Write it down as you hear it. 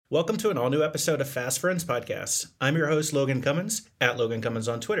Welcome to an all-new episode of Fast Friends Podcast. I'm your host, Logan Cummins, at Logan Cummins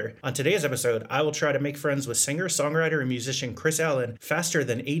on Twitter. On today's episode, I will try to make friends with singer, songwriter, and musician Chris Allen faster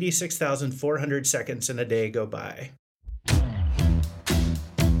than 86,400 seconds in a day go by.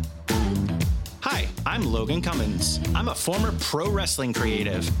 Hi, I'm Logan Cummins. I'm a former pro wrestling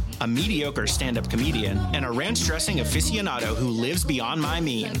creative, a mediocre stand-up comedian, and a ranch-dressing aficionado who lives beyond my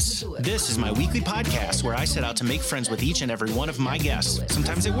means. This is my weekly podcast where I set out to make friends with each and every one of my guests.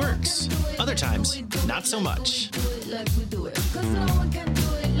 Sometimes it works, other times, not so much.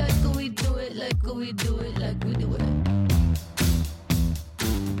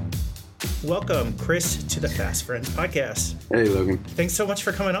 Welcome, Chris, to the Fast Friends Podcast. Hey, Logan. Thanks so much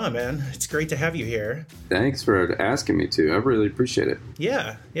for coming on, man. It's great to have you here. Thanks for asking me to. I really appreciate it.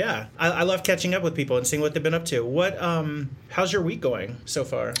 Yeah. I love catching up with people and seeing what they've been up to. How's your week going so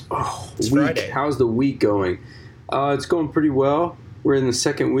far? It's Friday. How's the week going? It's going pretty well. We're in the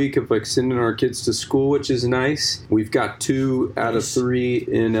second week of sending our kids to school, which is nice. We've got 2 out of 3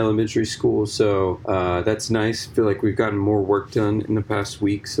 in elementary school, so that's nice. I feel like we've gotten more work done in the past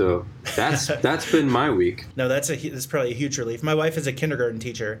week, so that's been my week. No, that's probably a huge relief. My wife is a kindergarten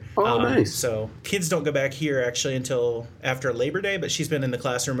teacher. Oh, nice. So kids don't go back here actually until after Labor Day, but she's been in the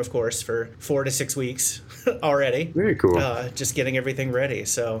classroom, of course, for 4 to 6 weeks already. Very cool. Just getting everything ready.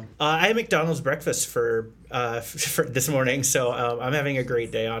 So I had McDonald's breakfast for this morning, so I'm having a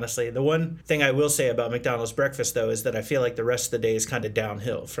great day, honestly. The one thing I will say about McDonald's breakfast, though, is that I feel like the rest of the day is kind of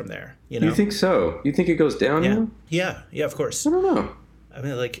downhill from there. You know? You think so? You think it goes downhill? Yeah, of course. I don't know. I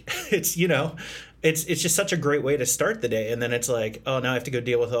mean, it's just such a great way to start the day, and then it's like, oh, now I have to go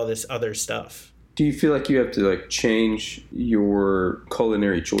deal with all this other stuff. Do you feel like you have to change your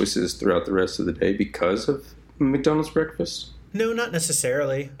culinary choices throughout the rest of the day because of McDonald's breakfast? No, not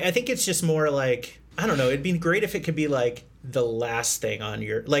necessarily. I think it's just more like, I don't know, it'd be great if it could be the last thing on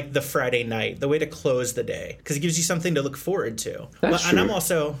your, the Friday night, the way to close the day, because it gives you something to look forward to. That's true. And I'm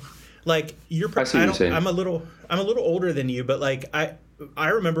also I'm a little older than you, but I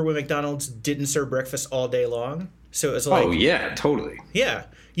remember when McDonald's didn't serve breakfast all day long. So it was oh yeah, totally. Yeah.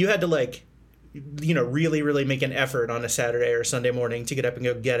 You had to really, really make an effort on a Saturday or Sunday morning to get up and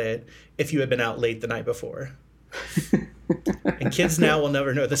go get it if you had been out late the night before. And kids now will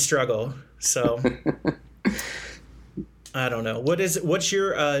never know the struggle. So I don't know. What's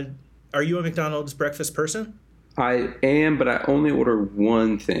your are you a McDonald's breakfast person? I am, but I only order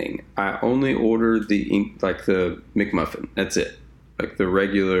one thing. I only order the McMuffin. That's it. The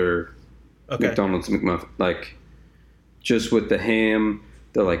regular McDonald's McMuffin. Just with the ham,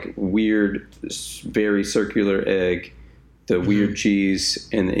 the weird, very circular egg, the weird cheese,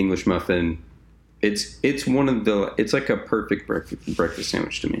 and the English muffin. It's one of the. It's like a perfect breakfast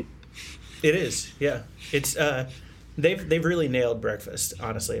sandwich to me. It is, yeah. It's they've really nailed breakfast,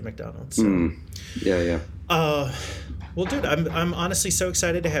 honestly, at McDonald's. So. Yeah. Well, dude, I'm honestly so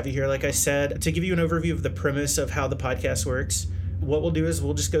excited to have you here. Like I said, to give you an overview of the premise of how the podcast works, what we'll do is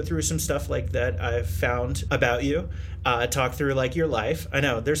we'll just go through some stuff that I've found about you, talk through your life. I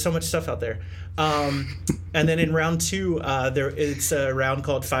know there's so much stuff out there. And then in round 2, it's a round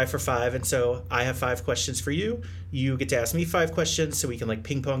called 5 for 5. And so I have 5 questions for you. You get to ask me 5 questions so we can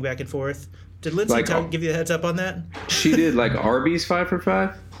ping pong back and forth. Did Lindsay give you a heads up on that? She did Arby's 5 for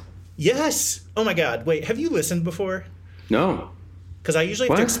 5? Yes. Oh my God. Wait, have you listened before? No. Because I usually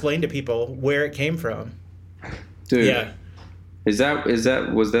have to explain to people where it came from. Dude. Yeah. Was that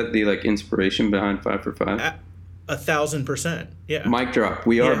the inspiration behind 5 for 5? 1,000%. Yeah. Mic drop.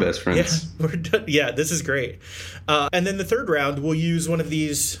 We are best friends. Yeah, we're done. Yeah, this is great. And then the third round, we'll use one of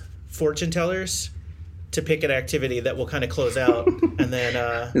these fortune tellers to pick an activity that will kind of close out, and then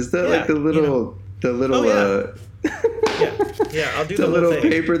is that the little yeah, I'll do the little thing.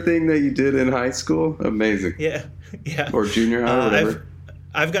 paper thing that you did in high school? Amazing. Yeah. Or junior high, whatever.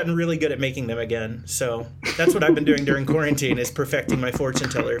 I've gotten really good at making them again, so that's what I've been doing during quarantine is perfecting my fortune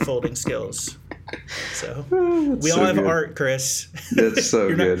teller folding skills. So we all have art, Chris. That's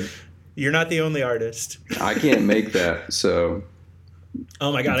so good. You're not the only artist. I can't make that, so.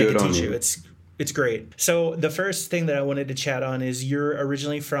 Oh my God, I can teach you. It's great. So the first thing that I wanted to chat on is you're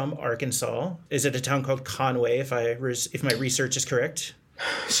originally from Arkansas. Is it a town called Conway, if my research is correct?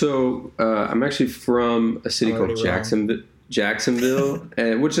 So I'm actually from a city called Jacksonville,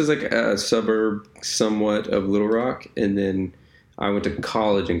 which is a suburb somewhat of Little Rock. And then I went to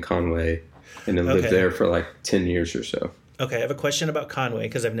college in Conway and then lived there for 10 years or so. Okay, I have a question about Conway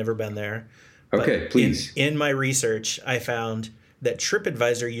because I've never been there. Okay, please. In my research, I found that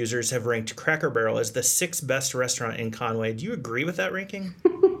TripAdvisor users have ranked Cracker Barrel as the 6th best restaurant in Conway. Do you agree with that ranking?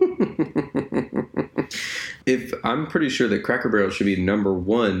 If I'm pretty sure that Cracker Barrel should be number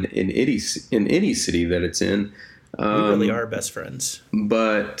one in any city that it's in. We really are best friends.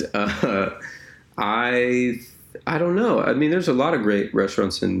 But I don't know. I mean, there's a lot of great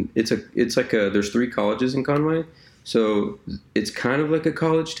restaurants, and there's 3 colleges in Conway, so it's kind of like a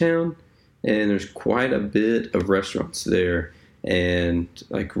college town, and there's quite a bit of restaurants there, and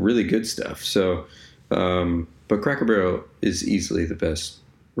like really good stuff. So, but Cracker Barrel is easily the best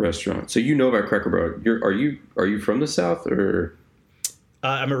restaurant. So you know about Cracker Barrel. Are you from the South or?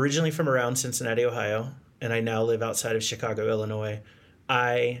 I'm originally from around Cincinnati, Ohio, and I now live outside of Chicago, Illinois.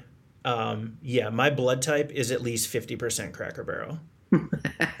 My blood type is at least 50% Cracker Barrel.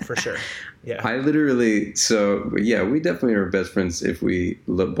 For sure. Yeah. We definitely are best friends if we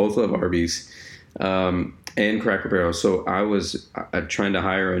both love Arby's and Cracker Barrel. So I was trying to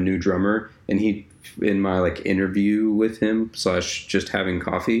hire a new drummer, and in my like interview with him / just having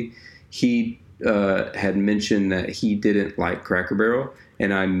coffee, he had mentioned that he didn't like Cracker Barrel,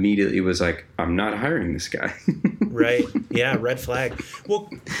 and I immediately was like, I'm not hiring this guy. Right. Yeah. Red flag.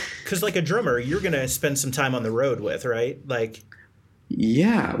 Well, because like a drummer, you're going to spend some time on the road with, right? Like,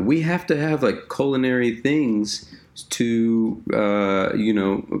 yeah, we have to have like culinary things to,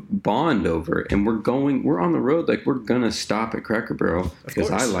 bond over. And we're on the road. Like, we're going to stop at Cracker Barrel because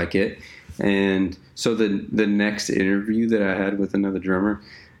I like it. And so the next interview that I had with another drummer,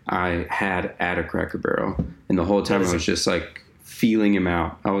 I had at a Cracker Barrel. And the whole time I was just like feeling him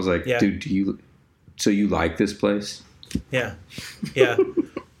out. I was like, dude, so you like this place? Yeah. Yeah.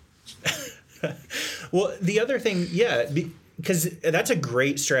 Well, the other thing, because that's a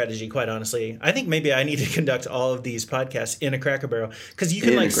great strategy, quite honestly. I think maybe I need to conduct all of these podcasts in a Cracker Barrel, because you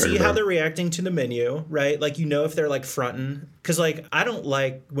can like see how they're reacting to the menu, right? Like, if they're like fronting, because like I don't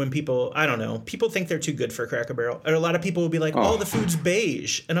like when people think they're too good for Cracker Barrel, or a lot of people will be like, oh, the food's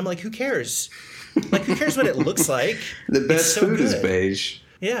beige, and I'm like, who cares? Like, who cares what it looks like? The best food is beige.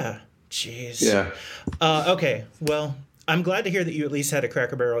 Yeah. Jeez. Yeah. Okay. Well, I'm glad to hear that you at least had a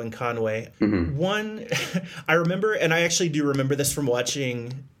Cracker Barrel in Conway. Mm-hmm. One, I remember, and I actually do remember this from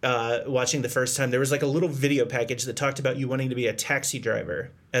watching the first time. There was like a little video package that talked about you wanting to be a taxi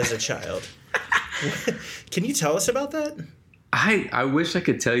driver as a child. Can you tell us about that? I wish I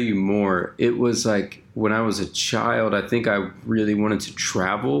could tell you more. It was like when I was a child, I think I really wanted to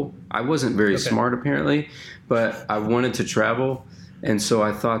travel. I wasn't very smart apparently, but I wanted to travel. And so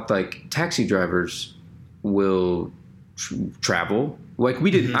I thought like taxi drivers will travel. Like I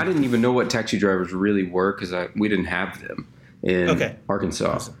didn't even know what taxi drivers really were because we didn't have them in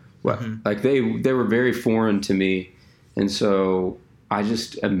Arkansas. Awesome. Well, like they were very foreign to me. And so I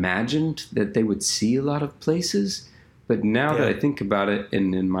just imagined that they would see a lot of places. But now that I think about it,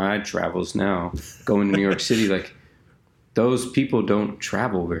 and in my travels now, going to New York City, like those people don't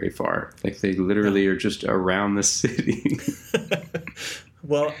travel very far. Like they literally are just around the city.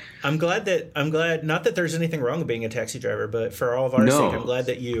 Well, I'm glad, not that there's anything wrong with being a taxi driver, but for all of our sake, I'm glad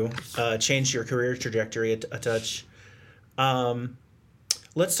that you changed your career trajectory a touch.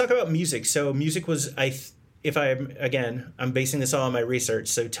 Let's talk about music. So music was, I'm basing this all on my research,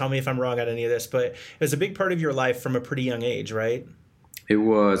 so tell me if I'm wrong on any of this, but it was a big part of your life from a pretty young age, right? It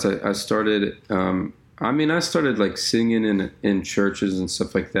was. I started, I started like singing in churches and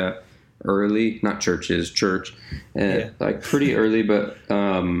stuff like that early, not churches, church, and like pretty early, but,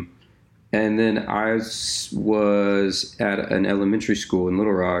 and then I was at an elementary school in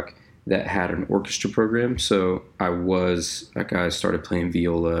Little Rock that had an orchestra program. So I started playing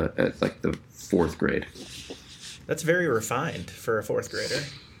viola at like the 4th grade. That's very refined for a 4th grader.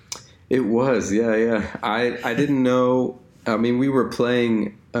 It was, yeah. I didn't know. I mean, we were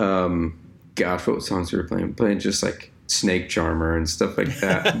playing, gosh, what songs we were playing? Playing just like Snake Charmer and stuff like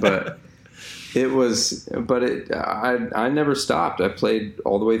that. But I never stopped. I played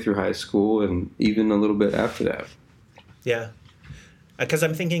all the way through high school and even a little bit after that. Yeah. Because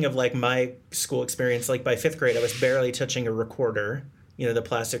I'm thinking of like my school experience, like by 5th grade, I was barely touching a recorder, the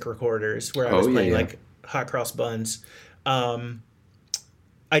plastic recorders where I was playing like hot cross buns.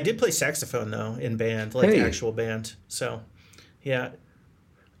 I did play saxophone though in band, like actual band. So yeah,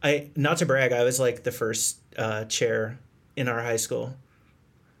 not to brag, I was like the first chair in our high school.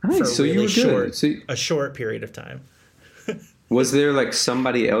 Nice. So you were good. A short period of time. Was there like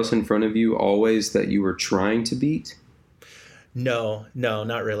somebody else in front of you always that you were trying to beat? No,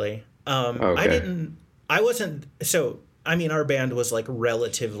 not really. Our band was like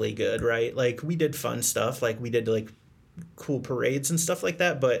relatively good, right? Like we did fun stuff, like we did like cool parades and stuff like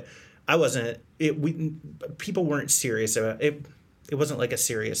that, but people weren't serious about it. It wasn't like a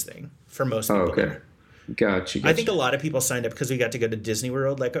serious thing for most people. Gotcha. I think a lot of people signed up because we got to go to Disney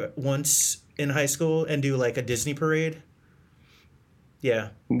World like once in high school and do like a Disney parade. Yeah.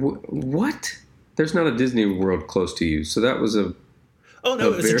 What? There's not a Disney World close to you, so that was a. Oh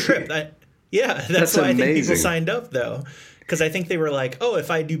no, it was a trip. That's why amazing. I think people signed up though, because I think they were like, oh,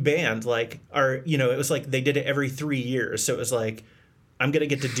 if I do band, like, it was like they did it every 3 years, so it was like, I'm gonna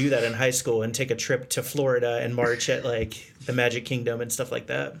get to do that in high school and take a trip to Florida and march at like the Magic Kingdom and stuff like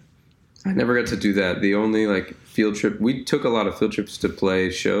that. I never got to do that. The only like field trip we took a lot of field trips to play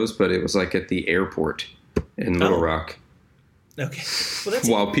shows, but it was like at the airport in Little Rock. Okay. Well,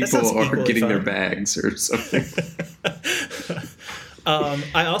 while people are getting their bags or something.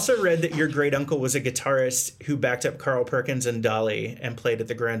 I also read that your great uncle was a guitarist who backed up Carl Perkins and Dolly and played at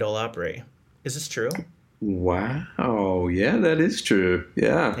the Grand Ole Opry. Is this true? Wow. Yeah, that is true.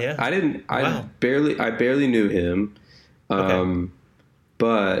 Yeah. I barely knew him.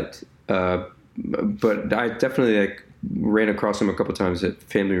 But I definitely like ran across him a couple times at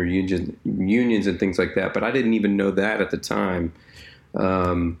family reunions and things like that. But I didn't even know that at the time.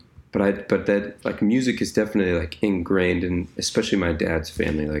 But that like music is definitely like ingrained in especially my dad's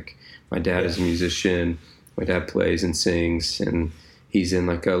family. Like my dad is a musician. My dad plays and sings, and he's in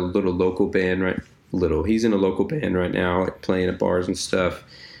like a little local band He's in a local band right now, like playing at bars and stuff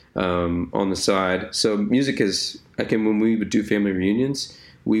on the side. So music is like, when we would do family reunions,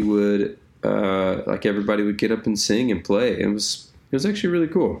 we would like everybody would get up and sing and play. It was actually really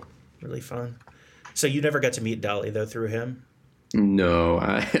cool. Really fun. So you never got to meet Dolly though through him? No,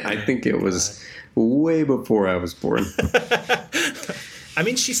 I think it was way before I was born. I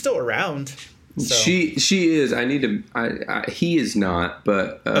mean, she's still around. So. She is. He is not,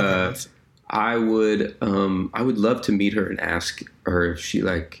 but I would love to meet her and ask her if she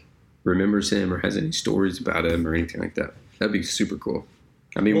like remembers him or has any stories about him or anything like that. That'd be super cool.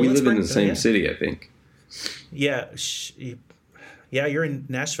 I mean, we live in the same city, I think. Yeah. You're in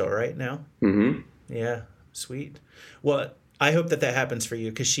Nashville right now? Mm-hmm. Yeah. Sweet. Well, I hope that happens for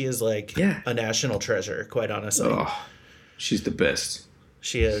you because she is like a national treasure, quite honestly. Oh, she's the best.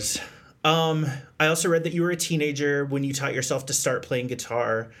 She is. I also read that you were a teenager when you taught yourself to start playing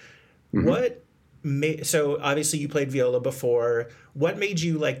guitar. Mm-hmm. So obviously you played viola before. What made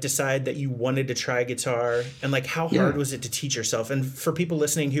you like decide that you wanted to try guitar, and like how hard was it to teach yourself? And for people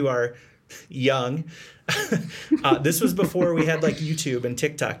listening who are young, this was before we had like YouTube and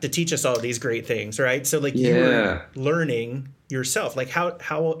TikTok to teach us all these great things, right? So like you were learning yourself. Like how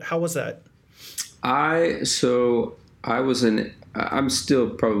was that? I'm still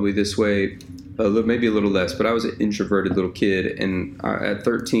probably this way, maybe a little less, but I was an introverted little kid. And at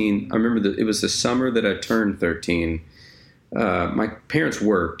 13, I remember it was the summer that I turned 13. My parents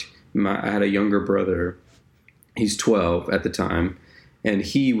worked. I had a younger brother. He's 12 at the time. And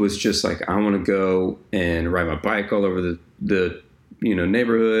he was just like, I want to go and ride my bike all over the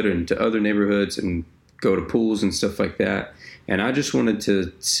neighborhood and to other neighborhoods and go to pools and stuff like that. And I just wanted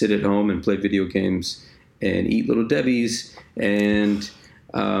to sit at home and play video games and eat Little Debbie's. And,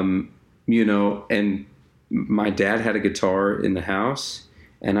 and my dad had a guitar in the house.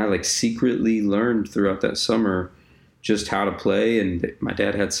 And I like secretly learned throughout that summer just how to play. And my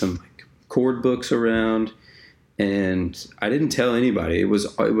dad had some like chord books around. And I didn't tell anybody. It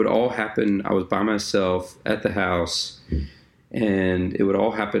would all happen. I was by myself at the house, and it would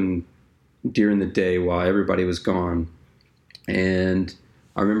all happen during the day while everybody was gone. And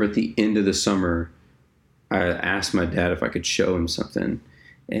I remember at the end of the summer, I asked my dad if I could show him something,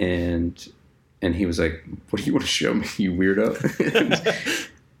 and he was like, "What do you want to show me, you weirdo?"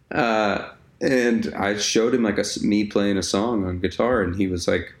 And I showed him like me playing a song on guitar, and he was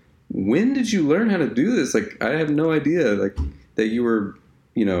like, when did you learn how to do this? Like, I have no idea, like, that you were,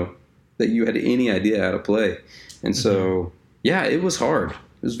 that you had any idea how to play. And so, it was hard. It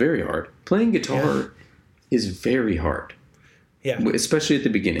was very hard. Playing guitar is very hard. Yeah. Especially at the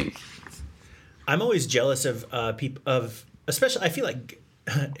beginning. I'm always jealous of especially, I feel like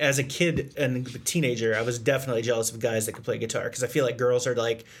as a kid and teenager, I was definitely jealous of guys that could play guitar because I feel like girls are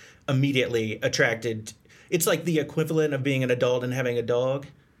like immediately attracted. It's like the equivalent of being an adult and having a dog.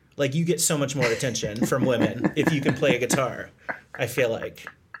 Like, you get so much more attention from women if you can play a guitar, I feel like.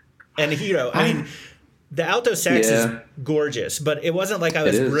 And, I mean, the alto sax is gorgeous, but it wasn't like I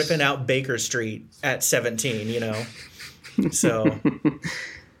was ripping out Baker Street at 17, So.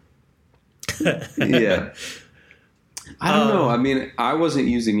 Yeah. I don't know. I mean, I wasn't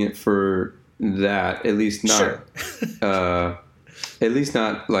using it for that, at least not, at least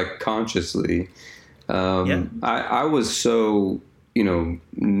not like consciously. I was so,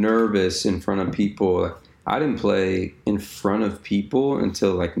 nervous in front of people. I didn't play in front of people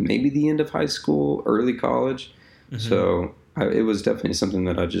until like maybe the end of high school, early college. Mm-hmm. So it was definitely something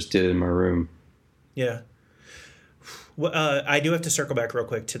that I just did in my room. Yeah. Well, I do have to circle back real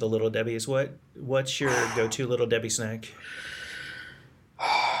quick to the Little Debbie's. What's your go-to Little Debbie snack?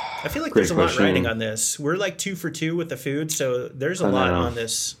 I feel like there's a lot riding on this. We're like 2 for 2 with the food, so there's a lot on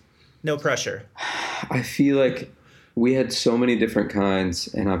this. No pressure. I feel like we had so many different kinds,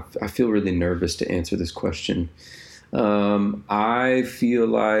 and I feel really nervous to answer this question. I feel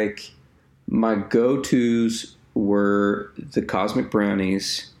like my go-tos were the Cosmic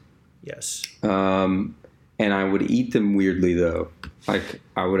Brownies. Yes. And I would eat them weirdly, though. Like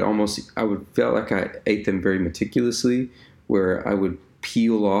I would feel like I ate them very meticulously, where I would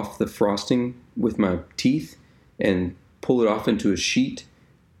peel off the frosting with my teeth and pull it off into a sheet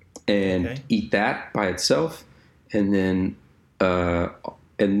and eat that by itself. And then I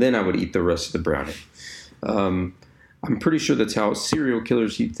would eat the rest of the brownie. I'm pretty sure that's how serial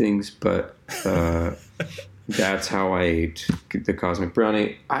killers eat things, but that's how I ate the Cosmic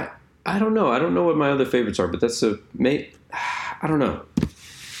Brownie. I don't know. I don't know what my other favorites are, but I don't know.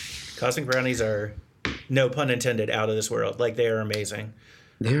 Cosmic Brownies are, no pun intended, out of this world. Like, they are amazing.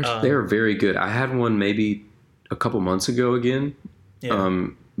 They're very good. I had one maybe a couple months ago again,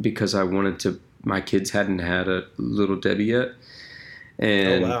 because I wanted to. My kids hadn't had a Little Debbie yet,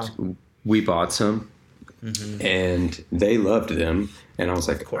 and we bought some, and they loved them. And I was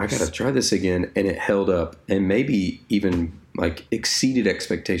like, I gotta try this again, and it held up, and maybe even like exceeded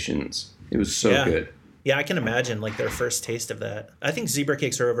expectations. It was so good. Yeah, I can imagine like their first taste of that. I think zebra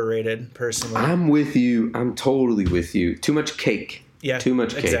cakes are overrated, personally. I'm with you. I'm totally with you. Too much cake. Yeah, too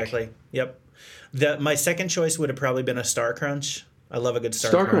much cake. Exactly. Yep. My second choice would have probably been a Star Crunch. I love a good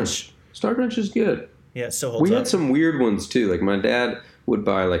Star Crunch. Star Crunch is good. Yeah, it still holds up. We had some weird ones too. Like my dad would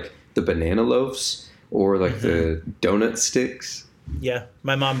buy like the banana loaves or like the donut sticks. Yeah,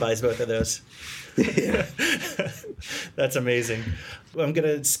 my mom buys both of those. Yeah. That's amazing. I'm going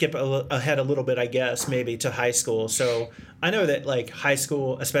to skip ahead a little bit, I guess, maybe to high school. So I know that like high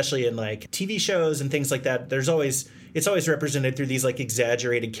school, especially in like TV shows and things like that, it's always represented through these like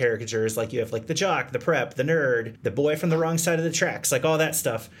exaggerated caricatures. Like you have like the jock, the prep, the nerd, the boy from the wrong side of the tracks, like all that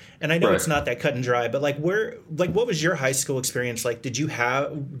stuff. And I know it's not that cut and dry, but like what was your high school experience like? Did you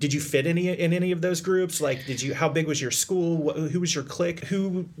fit in any of those groups? Like, how big was your school? Who was your clique?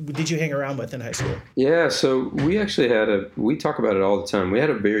 Who did you hang around with in high school? Yeah. So we actually we talk about it all the time. We had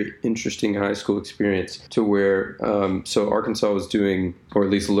a very interesting high school experience to where, so Arkansas was doing, or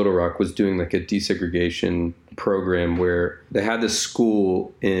at least Little Rock was doing like a desegregation program where they had this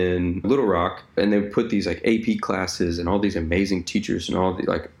school in Little Rock and they would put these like AP classes and all these amazing teachers and all the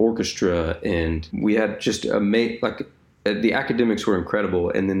like orchestra, and we had just the academics were incredible,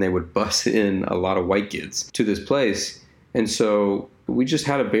 and then they would bus in a lot of white kids to this place, and so we just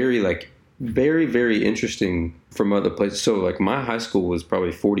had a very, very interesting from other places. So like my high school was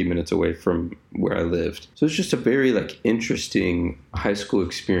probably 40 minutes away from where I lived. So it's just a very like interesting high school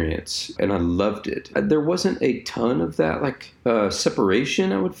experience, and I loved it. There wasn't a ton of that like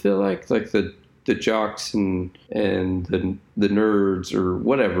separation, I would feel like the jocks and the nerds or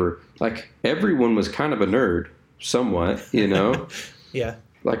whatever. Like everyone was kind of a nerd somewhat, you know? Yeah.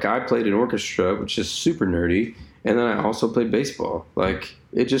 Like I played an orchestra, which is super nerdy. And then I also played baseball. Like,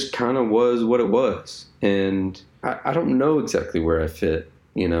 it just kind of was what it was. And I don't know exactly where I fit,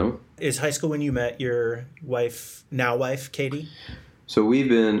 you know? Is high school when you met your now wife, Katie? So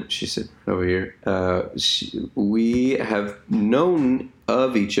she's sitting over here. We have known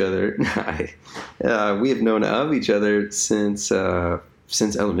of each other. We have known of each other since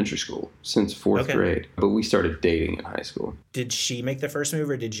elementary school, since fourth grade. But we started dating in high school. Did she make the first move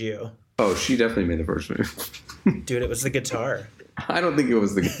or did you? Oh, she definitely made the first move. Dude, it was the guitar. I don't think it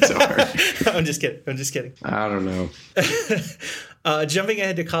was the guitar. I'm just kidding. I don't know. Jumping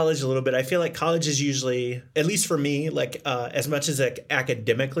ahead to college a little bit, I feel like college is usually, at least for me, like as much as like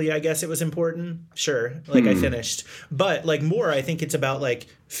academically, I guess it was important. Sure, like I finished, but like more, I think it's about like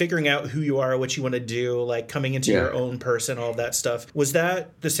figuring out who you are, what you want to do, like coming into your own person, all of that stuff. Was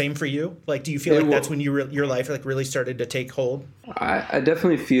that the same for you? Like, do you feel like that's when your life like really started to take hold? I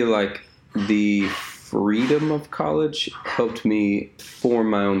definitely feel like the freedom of college helped me form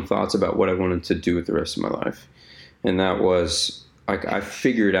my own thoughts about what I wanted to do with the rest of my life. And that was, like, I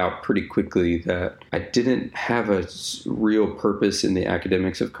figured out pretty quickly that I didn't have a real purpose in the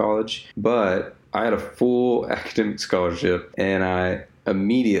academics of college, but I had a full academic scholarship and I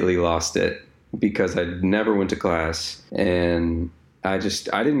immediately lost it because I never went to class. And I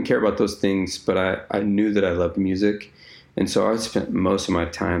didn't care about those things, but I knew that I loved music. And so I spent most of my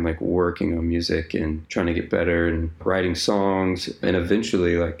time like working on music and trying to get better and writing songs and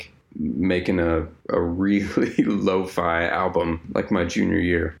eventually like making a really lo-fi album like my junior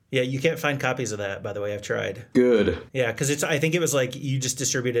year. Yeah, you can't find copies of that, by the way. I've tried. Good. Yeah, because I think it was like you just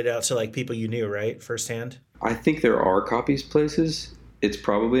distributed it out to like people you knew, right? Firsthand. I think there are copies places. It's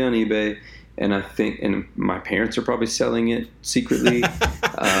probably on eBay. And I think, and my parents are probably selling it secretly.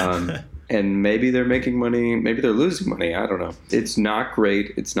 And maybe they're making money, maybe they're losing money. I don't know. It's not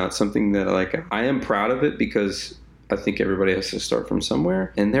great. It's not something that like, I am proud of it because I think everybody has to start from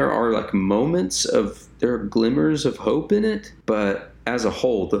somewhere. And there are like there are glimmers of hope in it. But as a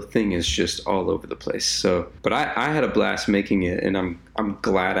whole, the thing is just all over the place. So, but I had a blast making it, and I'm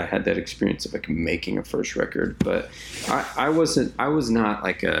glad I had that experience of like making a first record. But I was not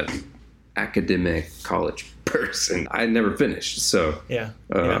like a academic college person. I never finished, so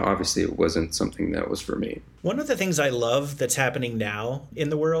obviously it wasn't something that was for me. One of the things I love that's happening now in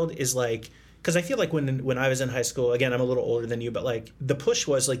the world is like, because I feel like when I was in high school, again, I'm a little older than you, but like the push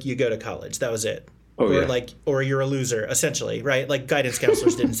was like you go to college, that was it. Or you're a loser, essentially, right? Like guidance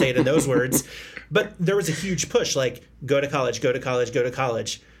counselors didn't say it in those words, but there was a huge push, like go to college, go to college, go to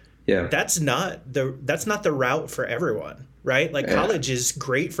college. Yeah, that's not the route for everyone, right? Like college is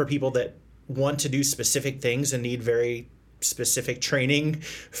great for people that want to do specific things and need very specific training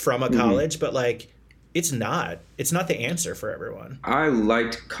from a college, but like it's not the answer for everyone. I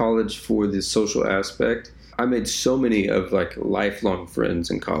liked college for the social aspect. I made so many of like lifelong friends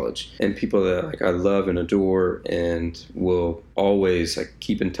in college and people that like I love and adore and will always like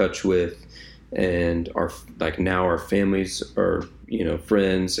keep in touch with, and our like now our families are, you know,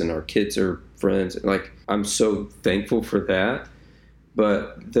 friends and our kids are friends. Like I'm so thankful for that.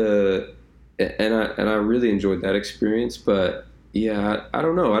 But I really enjoyed that experience. But yeah, I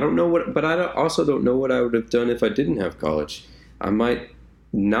don't know. I don't know what, but I also don't know what I would have done if I didn't have college. I might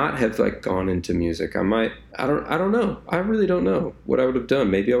not have like gone into music. I don't know. I really don't know what I would have done.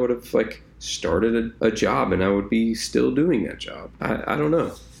 Maybe I would have like started a job and I would be still doing that job. I don't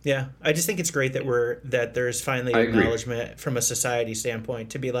know. Yeah, I just think it's great that there's finally acknowledgement from a society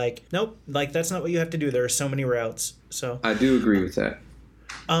standpoint to be like, nope, like that's not what you have to do. There are so many routes. So I do agree with that.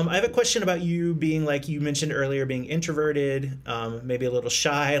 I have a question about you being like you mentioned earlier, being introverted, maybe a little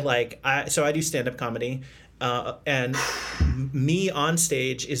shy. Like I do stand-up comedy, and me on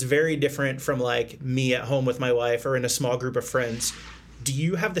stage is very different from like me at home with my wife or in a small group of friends. Do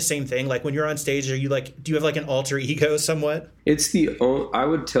you have the same thing? Like when you're on stage, do you have like an alter ego somewhat? I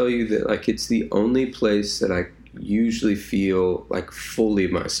would tell you that like it's the only place that I usually feel like fully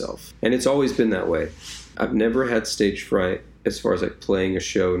myself. And it's always been that way. I've never had stage fright as far as like playing a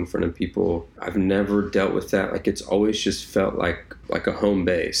show in front of people. I've never dealt with that. Like it's always just felt like a home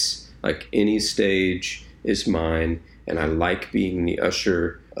base. Like any stage is mine, and I like being the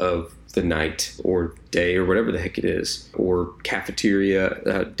usher of the night or day or whatever the heck it is, or cafeteria,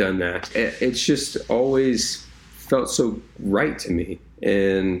 done that. It's just always felt so right to me,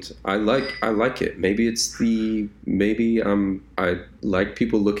 and I like it. Maybe I like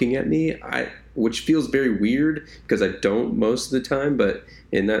people looking at me, which feels very weird because I don't most of the time, but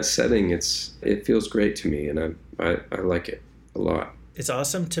in that setting, it feels great to me, and I like it a lot. It's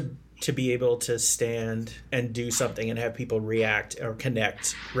awesome to be able to stand and do something and have people react or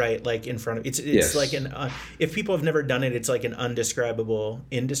connect, right? Like in front of it's yes. Like if people have never done it, it's like an indescribable.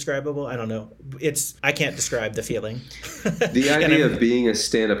 I don't know. I can't describe the feeling. The idea of being a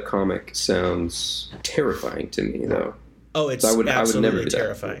stand-up comic sounds terrifying to me, though. Oh, it's absolutely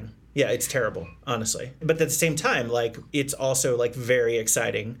terrifying. Yeah, it's terrible, honestly. But at the same time, like it's also like very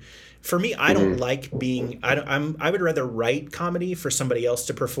exciting. For me, I don't like being. I would rather write comedy for somebody else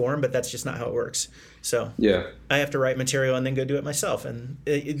to perform, but that's just not how it works. So yeah, I have to write material and then go do it myself. And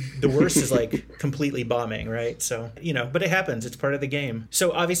the worst is like completely bombing, right? So but it happens. It's part of the game.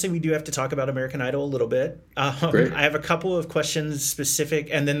 So obviously, we do have to talk about American Idol a little bit. Great. I have a couple of questions specific,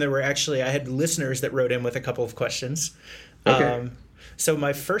 and then I had listeners that wrote in with a couple of questions. Okay. So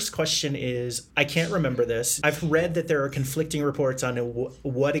my first question is, I can't remember this. I've read that there are conflicting reports on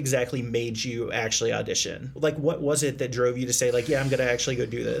what exactly made you actually audition. Like, what was it that drove you to say, like, yeah, I'm going to actually go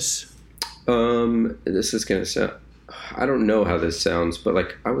do this? This is going to sound, I don't know how this sounds, but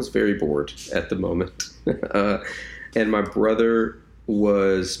like I was very bored at the moment. And my brother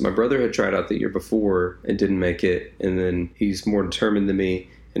had tried out the year before and didn't make it. And then he's more determined than me.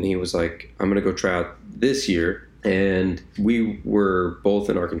 And he was like, I'm going to go try out this year. And we were both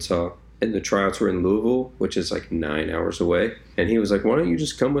in Arkansas, and the tryouts were in Louisville, which is like 9 hours away. And he was like, why don't you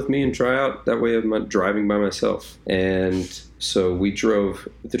just come with me and try out? That way I'm not driving by myself. And So we drove,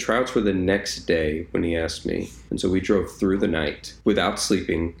 the tryouts were the next day when he asked me. And so we drove through the night without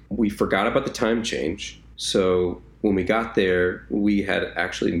sleeping. We forgot about the time change. So when we got there, we had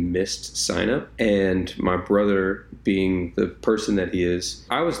actually missed sign up. And my brother, being the person that he is,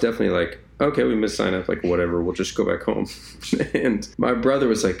 I was definitely like, okay, we missed sign up, like whatever, we'll just go back home. And my brother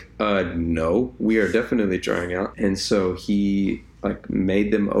was like, no, we are definitely trying out. And so he like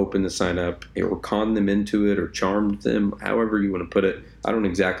made them open the sign up or conned them into it or charmed them, however you want to put it. I don't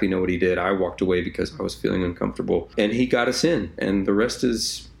exactly know what he did. I walked away because I was feeling uncomfortable, and he got us in, and the rest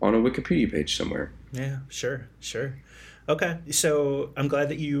is on a Wikipedia page somewhere. Yeah, sure. Okay, so I'm glad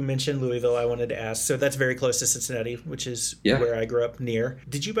that you mentioned Louisville. I wanted to ask. So that's very close to Cincinnati, which is where I grew up near.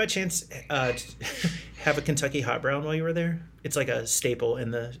 Did you by chance have a Kentucky hot brown while you were there? It's like a staple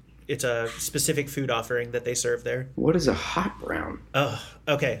it's a specific food offering that they serve there. What is a hot brown? Oh,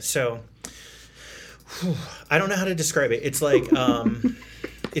 okay. So I don't know how to describe it. It's like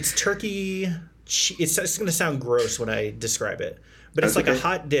it's turkey. It's going to sound gross when I describe it, but it's like a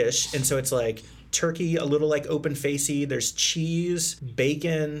hot dish, and so it's like turkey, a little like open facey. There's cheese,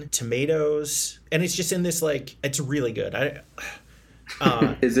 bacon, tomatoes, and it's just in this like, it's really good.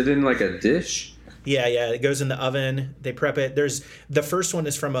 Is it in like a dish? Yeah. It goes in the oven. They prep it. The first one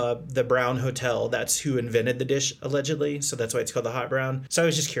is from the Brown Hotel. That's who invented the dish, allegedly. So that's why it's called the hot brown. So I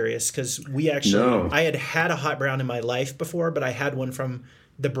was just curious because I had a hot brown in my life before, but I had one from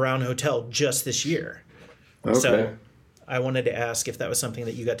the Brown Hotel just this year. Okay. So I wanted to ask if that was something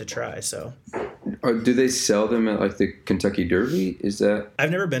that you got to try. So, do they sell them at like the Kentucky Derby? Is that?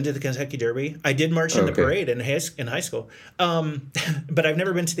 I've never been to the Kentucky Derby. I did march in the parade in high school, but I've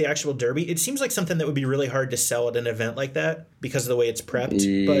never been to the actual Derby. It seems like something that would be really hard to sell at an event like that because of the way it's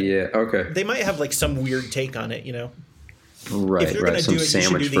prepped. But yeah. Okay. They might have like some weird take on it, you know. Right. If you're gonna do it, you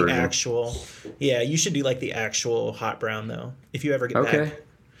should do the version. actual. Yeah, you should do like the actual hot brown though. If you ever get back.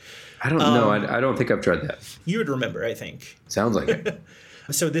 I don't know. I don't think I've tried that. You would remember, I think. Sounds like it.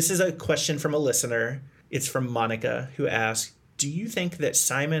 So this is a question from a listener. It's from Monica, who asked, do you think that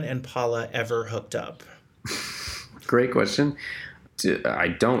Simon and Paula ever hooked up? Great question. I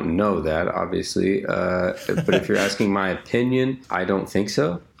don't know that, obviously. But if you're asking my opinion, I don't think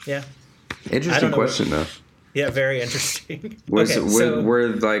so. Yeah. Interesting question, though. Yeah, very interesting. Where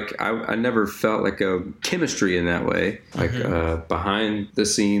like I never felt like a chemistry in that way, like behind the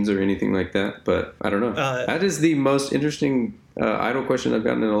scenes or anything like that. But I don't know. That is the most interesting idol question I've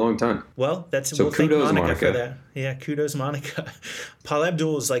gotten in a long time. Well, kudos, thank Monica for that. Yeah, kudos, Monica. Paula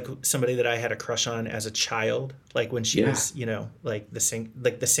Abdul is like somebody that I had a crush on as a child, like when she was, you know, like the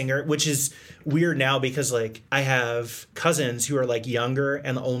singer, which is weird now because like I have cousins who are like younger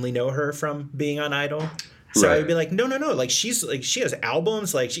and only know her from being on Idol. So I'd be like, no, like she has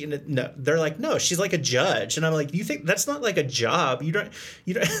albums, like they're like, no, she's like a judge, and I'm like, you think that's not like a job? You don't.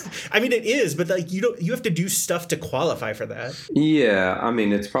 I mean, it is, but like you have to do stuff to qualify for that. Yeah, I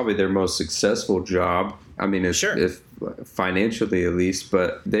mean, it's probably their most successful job. I mean, if financially at least,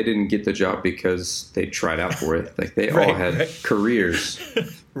 but they didn't get the job because they tried out for it. Like they all had careers.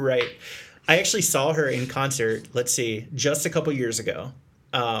 Right. I actually saw her in concert. Let's see, just a couple years ago.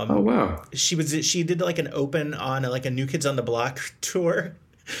 Oh wow! She did like an open on like a New Kids on the Block tour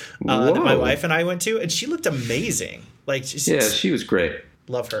that my wife and I went to, and she looked amazing. Like she was great.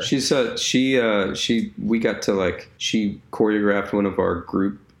 Love her. We got to like she choreographed one of our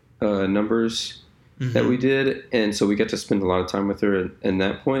group numbers that we did, and so we got to spend a lot of time with her at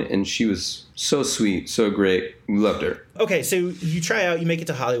that point, and she was so sweet, so great. We loved her. Okay, so you try out, you make it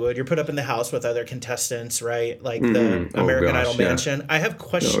to Hollywood, you're put up in the house with other contestants, right? Like the American Idol mansion. I have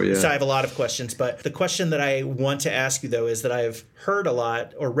questions. So I have a lot of questions, but the question that I want to ask you though is that I've heard a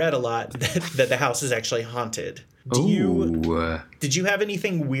lot or read a lot that the house is actually haunted. Did you have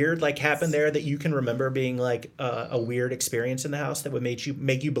anything weird like happen there that you can remember being like a weird experience in the house that would make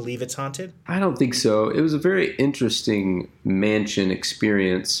you believe it's haunted? I don't think so. It was a very interesting mansion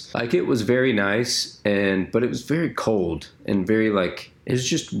experience. Like it was very nice, but it was very cold and very like it was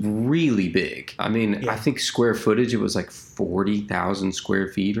just really big. I mean, I think square footage it was like 40,000 square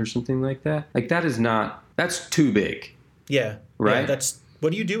feet or something like that. Like that's too big. Yeah. Right. Yeah,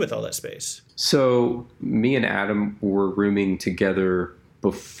 what do you do with all that space? So me and Adam were rooming together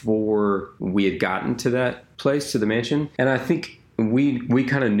before we had gotten to that place, to the mansion. And I think we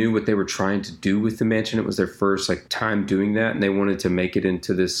kind of knew what they were trying to do with the mansion. It was their first like time doing that. And they wanted to make it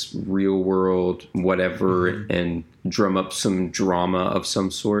into this real world, whatever, and drum up some drama of some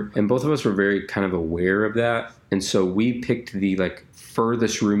sort. And both of us were very kind of aware of that. And so we picked the like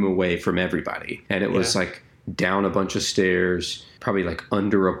furthest room away from everybody. And it was like down a bunch of stairs, probably like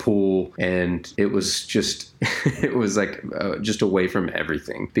under a pool. And it was just, it was like just away from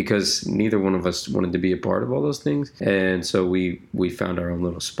everything because neither one of us wanted to be a part of all those things. And so we found our own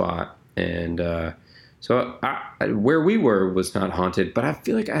little spot. And so where we were was not haunted, but I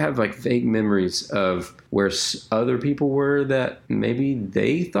feel like I have like vague memories of where other people were that maybe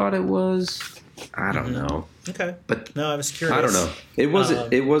they thought it was. I don't know. Okay. But no, I was curious. I don't know. It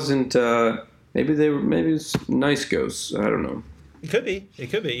wasn't, maybe it's nice ghosts. I don't know. It could be,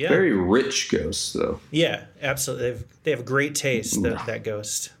 yeah. Very rich ghosts, though. Yeah, absolutely. They have great taste, that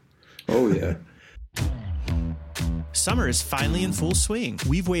ghost. Oh, yeah. Summer is finally in full swing.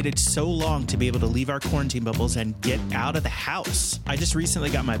 We've waited so long to be able to leave our quarantine bubbles and get out of the house. I just recently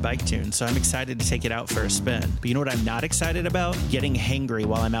got my bike tuned, so I'm excited to take it out for a spin. But you know what I'm not excited about? Getting hangry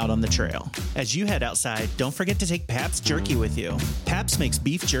while I'm out on the trail. As you head outside, don't forget to take Pabst Jerky with you. Pabst makes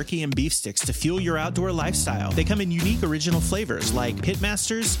beef jerky and beef sticks to fuel your outdoor lifestyle. They come in unique original flavors like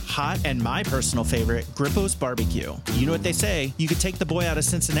Pitmasters, Hot, and my personal favorite, Grippo's Barbecue. You know what they say, you could take the boy out of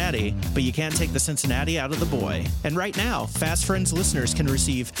Cincinnati, but you can't take the Cincinnati out of the boy. And right now, Fast Friends listeners can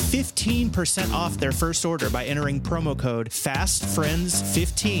receive 15% off their first order by entering promo code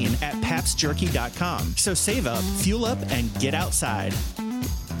FASTFRIENDS15 at PabstJerky.com. So save up, fuel up, and get outside.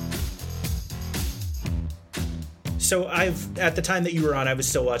 So at the time that you were on, I was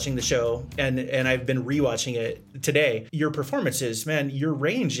still watching the show, and I've been rewatching it today. Your performances, man, your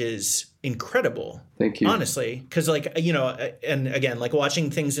range is incredible. Thank you. Honestly, because and again, like watching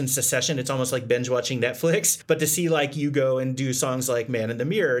things in succession, it's almost like binge watching Netflix. But to see like you go and do songs like Man in the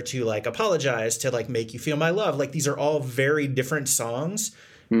Mirror, to like Apologize, to like Make You Feel My Love, like these are all very different songs.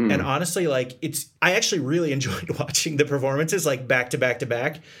 And honestly, like I actually really enjoyed watching the performances like back to back to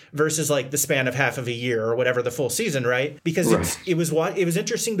back versus like the span of half of a year or whatever the full season, right? Because it was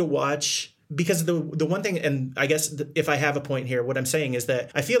interesting to watch. Because the one thing, and I guess if I have a point here, what I'm saying is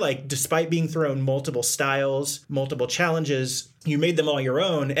that I feel like despite being thrown multiple styles, multiple challenges, you made them all your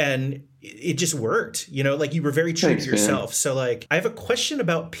own, and it just worked. You know, like you were very true to yourself. Man. So like, I have a question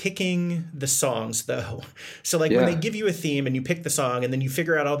about picking the songs though. So like when they give you a theme and you pick the song and then you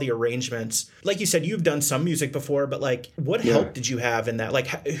figure out all the arrangements, like you said, you've done some music before, but like what help did you have in that? Like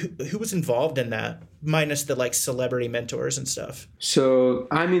who was involved in that? Minus the like celebrity mentors and stuff. So,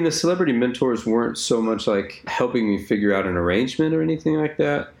 I mean, the celebrity mentors weren't so much like helping me figure out an arrangement or anything like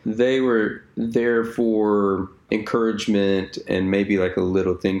that. They were there for encouragement and maybe like a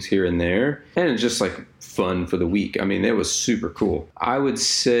little things here and there. And it's just like fun for the week. I mean, it was super cool. I would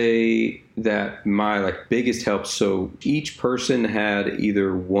say that my like biggest help, so each person had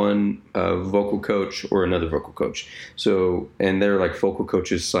either one vocal coach or another vocal coach. So, and they're like vocal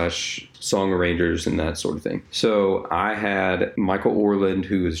coaches / song arrangers and that sort of thing. So I had Michael Orland,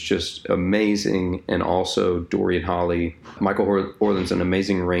 who is just amazing, and also Dorian Holley. Michael Orland's an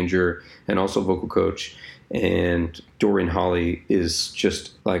amazing arranger and also vocal coach. And Dorian Holley is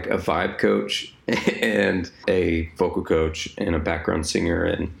just like a vibe coach and a vocal coach and a background singer.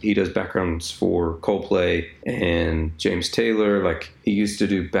 And he does backgrounds for Coldplay and James Taylor. Like he used to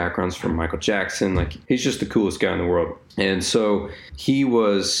do backgrounds for Michael Jackson. Like he's just the coolest guy in the world. And so he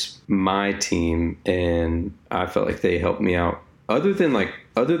was my team, and I felt like they helped me out. Other than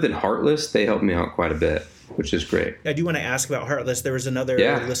Heartless, they helped me out quite a bit, which is great. I do want to ask about Heartless. There was another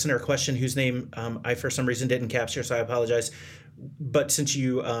listener question whose name I for some reason didn't capture, so I apologize. But since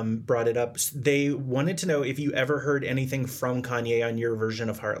you brought it up, they wanted to know if you ever heard anything from Kanye on your version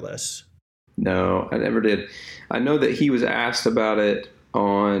of Heartless. No, I never did. I know that he was asked about it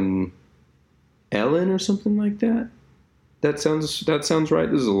on Ellen or something like that. That sounds right.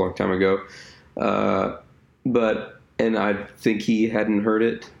 This is a long time ago. And I think he hadn't heard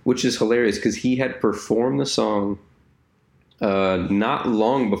it, which is hilarious because he had performed the song not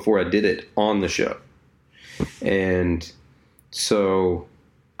long before I did it on the show. And so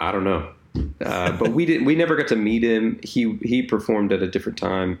I don't know. But we never got to meet him. He performed at a different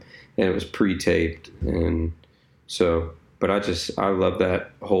time, and it was pre-taped. And so, but I love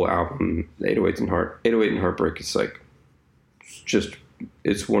that whole album, 808 and Heartbreak. It's like,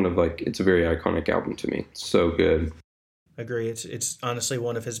 it's one of like, it's a very iconic album to me. It's so good. Agree. It's honestly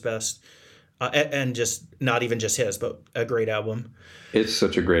one of his best, and just not even just his, but a great album. It's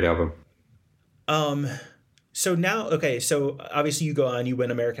such a great album. So now, okay, so obviously you go on, you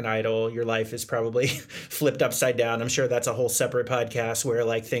win American Idol, your life is probably flipped upside down. I'm sure that's a whole separate podcast where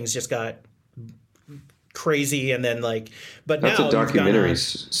like things just got crazy, and then like, but that's now a documentary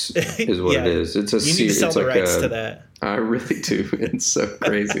is what it is. It's a you need to sell the rights to that. I really do. It's so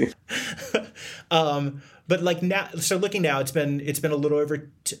crazy. But like now, so looking now, it's been a little over,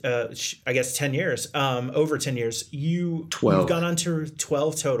 I guess 10 years, over 10 years. You've 12. gone on to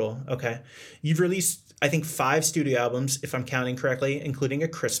 12 total. Okay. You've released, I think, 5 studio albums, if I'm counting correctly, including a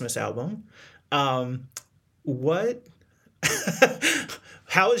Christmas album. What,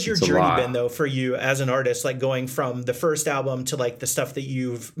 how has your journey been though for you as an artist, like going from the first album to like the stuff that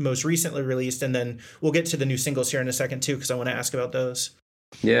you've most recently released? And then we'll get to the new singles here in a second too, because I want to ask about those.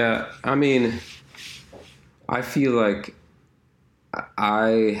 Yeah. I mean, I feel like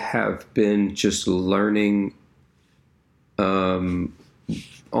I have been just learning on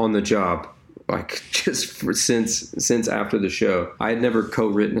the job, like just since after the show. I had never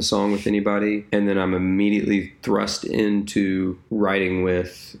co-written a song with anybody, and then I'm immediately thrust into writing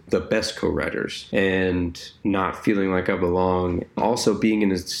with the best co-writers and not feeling like I belong. Also being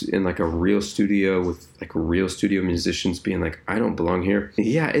in like a real studio with like real studio musicians, being like, I don't belong here.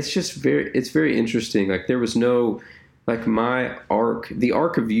 Yeah, it's very interesting. Like there was no, like the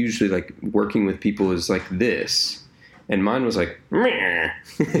arc of usually like working with people is like this. And mine was like, meh.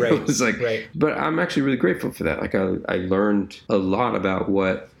 Right. It was like, right. But I'm actually really grateful for that. Like I learned a lot about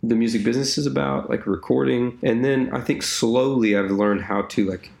what the music business is about, like recording. And then I think slowly I've learned how to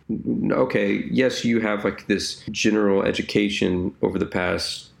like, okay, yes, you have like this general education over the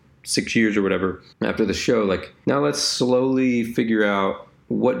past 6 years or whatever after the show. Like now let's slowly figure out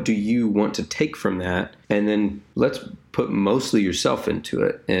what do you want to take from that? And then let's put mostly yourself into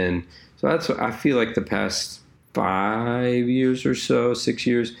it. And so that's what I feel like the past 5 years or so, 6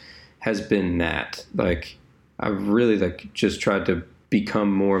 years has been that. Like I've really like just tried to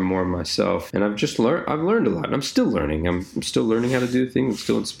become more and more myself, and I've learned a lot, and I'm still learning. I'm still learning how to do things. I'm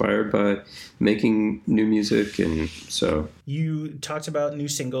still inspired by making new music. And so you talked about new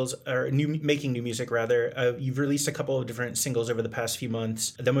singles, or making new music rather. You've released a couple of different singles over the past few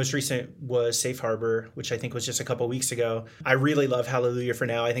months. The most recent was Safe Harbor, which I think was just a couple weeks ago. I really love Hallelujah for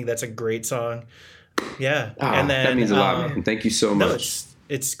Now. I think that's a great song. Yeah. And then that means a lot, man. Thank you so much. No,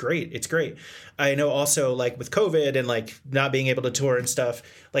 it's great. It's great. I know also like with COVID and like not being able to tour and stuff,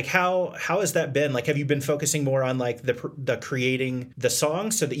 like how has that been? Like, have you been focusing more on like the creating the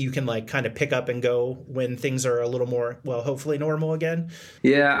songs so that you can like kind of pick up and go when things are a little more, well, hopefully normal again?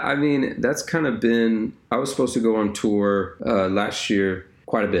 Yeah. I mean, that's kind of been, I was supposed to go on tour last year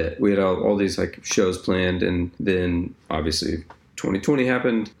quite a bit. We had all these like shows planned, and then obviously 2020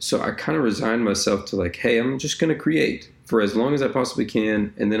 happened. So I kind of resigned myself to like, hey, I'm just going to create for as long as I possibly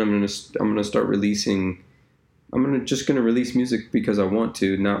can. And then I'm going to start releasing. Just going to release music because I want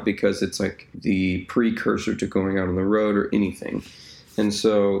to, not because it's like the precursor to going out on the road or anything. And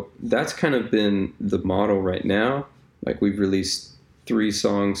so that's kind of been the model right now. Like we've released 3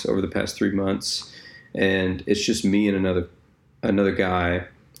 songs over the past 3 months, and it's just me and another guy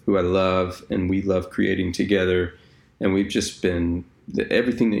who I love, and we love creating together. And we've just been,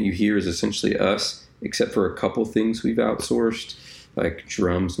 everything that you hear is essentially us, except for a couple things we've outsourced, like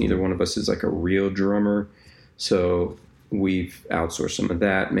drums. Neither one of us is like a real drummer. So we've outsourced some of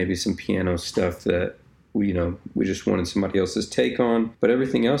that, maybe some piano stuff that we just wanted somebody else's take on. But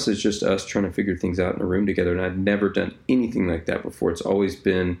everything else is just us trying to figure things out in a room together. And I've never done anything like that before. It's always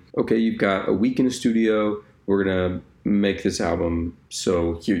been, okay, you've got a week in a studio. We're going to make this album.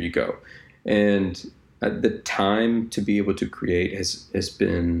 So here you go. And the time to be able to create has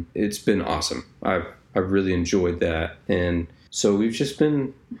been awesome. I've really enjoyed that, and so we've just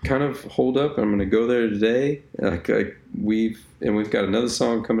been kind of holed up. I'm going to go there today. We've got another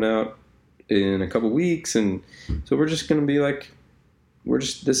song coming out in a couple weeks, and so we're just going to be like,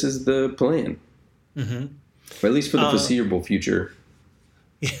 this is the plan, or at least for the foreseeable future.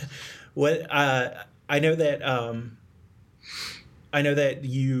 Yeah. What I know that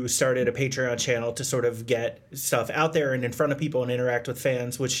you started a Patreon channel to sort of get stuff out there and in front of people and interact with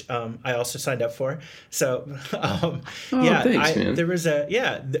fans, which I also signed up for. So, thanks, man. There was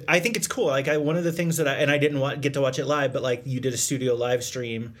I think it's cool. Like one of the things that I didn't get to watch it live, but like you did a studio live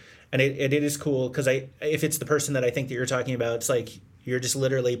stream, and it is cool because if it's the person that I think that you're talking about, it's like you're just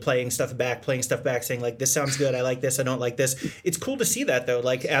literally playing stuff back, saying like, this sounds good. I like this. I don't like this. It's cool to see that though,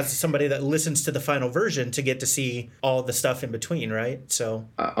 like as somebody that listens to the final version, to get to see all the stuff in between. Right. So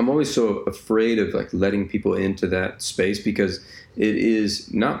I'm always so afraid of like letting people into that space, because it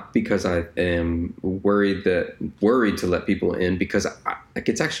is not because I am worried to let people in, because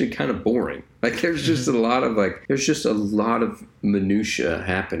it's actually kind of boring. Like there's just a lot of minutia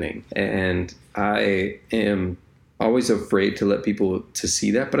happening, and I am always afraid to let people to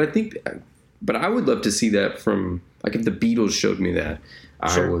see that. But I would love to see that from, like, if the Beatles showed me that,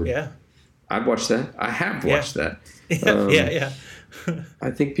 sure, I would. Yeah. I'd watch that. I have watched that. Yeah.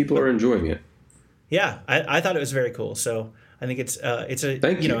 I think people are enjoying it. Yeah, I thought it was very cool. So I think it's a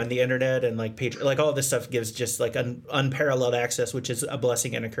Thank you. and the internet and like page, like all this stuff gives just like an unparalleled access, which is a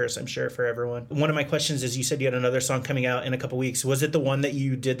blessing and a curse, I'm sure, for everyone. One of my questions is, you said you had another song coming out in a couple weeks. Was it the one that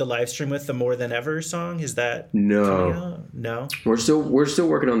you did the live stream with, the More Than Ever song? Is that coming out? No. We're still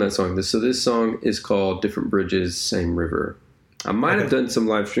working on that song. So this song is called Different Bridges, Same River. I might have done some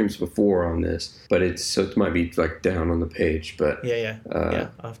live streams before on this, but it might be like down on the page. But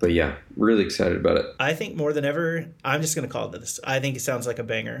but yeah, really excited about it. I think More Than Ever, I'm just gonna call it this. I think it sounds like a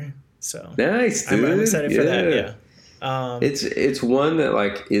banger. So nice, dude. I'm excited for that. Yeah. It's one that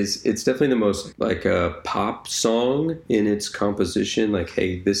like it's definitely the most like a pop song in its composition. Like,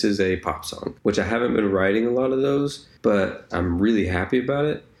 hey, this is a pop song, which I haven't been writing a lot of those, but I'm really happy about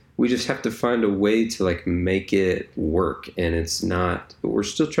it. We just have to find a way to like make it work, and it's not. We're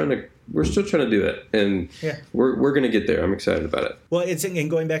still trying to do it, and we're gonna get there. I'm excited about it. Well, it's and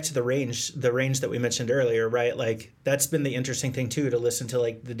going back to the range that we mentioned earlier, right? Like that's been the interesting thing too, to listen to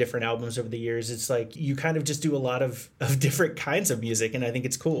like the different albums over the years. It's like you kind of just do a lot of different kinds of music, and I think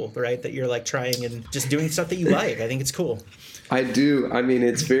it's cool, right? That you're like trying and just doing stuff that you like. I think it's cool. I do. I mean,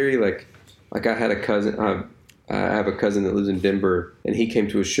 it's very like I had a cousin. I have a cousin that lives in Denver, and he came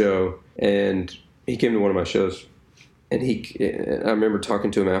to a show, and he came to one of my shows, and I remember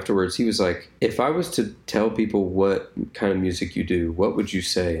talking to him afterwards. He was like, if I was to tell people what kind of music you do, what would you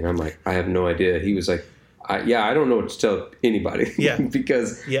say? And I'm like, I have no idea. He was like, I don't know what to tell anybody.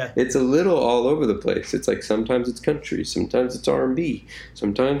 Because it's a little all over the place. It's like sometimes it's country, sometimes it's R&B,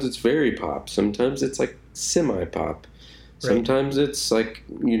 sometimes it's very pop, sometimes it's like semi-pop, sometimes it's like,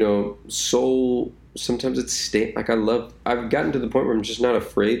 soul. Sometimes it's I've gotten to the point where I'm just not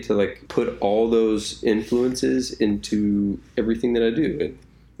afraid to like put all those influences into everything that I do. And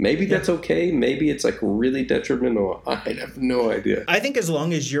maybe that's okay. Maybe it's like really detrimental. I have no idea. I think as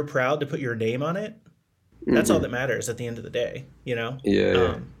long as you're proud to put your name on it, that's all that matters at the end of the day,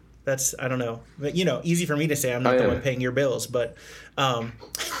 Yeah. That's, I don't know, but easy for me to say. I'm not the one paying your bills, but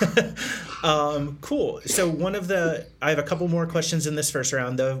cool. So I have a couple more questions in this first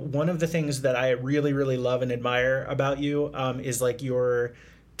round. One of the things that I really, really love and admire about you is like your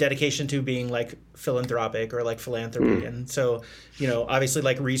dedication to being like philanthropic or like philanthropy. And so, obviously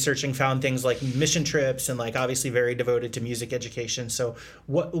like researching found things like mission trips and like obviously very devoted to music education. So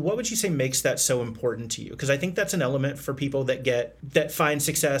what would you say makes that so important to you? Because I think that's an element for people that find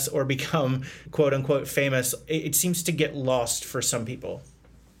success or become quote unquote famous. It seems to get lost for some people.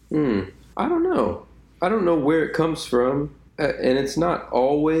 I don't know. I don't know where it comes from. And it's not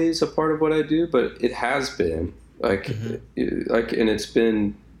always a part of what I do, but it has been and it's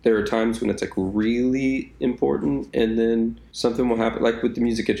been. There are times when it's like really important, and then something will happen. Like with the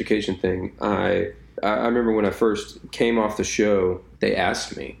music education thing, I remember when I first came off the show, they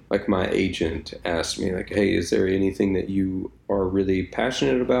asked me, like my agent asked me, like, hey, is there anything that you are really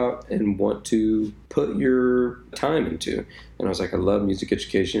passionate about and want to put your time into? And I was like, I love music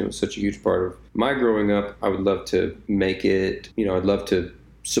education. It was such a huge part of my growing up. I would love to make it, I'd love to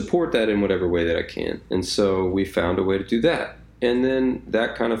support that in whatever way that I can. And so we found a way to do that. And then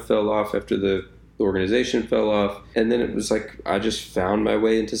that kind of fell off after the organization fell off. And then it was like I just found my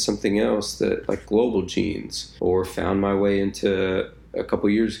way into something else, that like Global Genes, or found my way into, a couple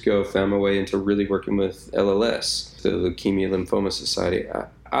years ago, found my way into really working with LLS, the Leukemia Lymphoma Society.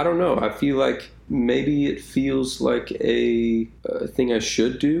 I don't know. I feel like maybe it feels like a thing I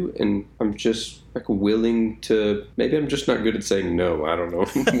should do, and I'm just like willing to. Maybe I'm just not good at saying no. I don't know.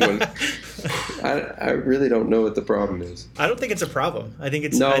 I really don't know what the problem is. I don't think it's a problem. I think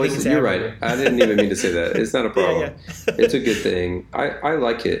it's you're right. I didn't even mean to say that. It's not a problem. It's a good thing. I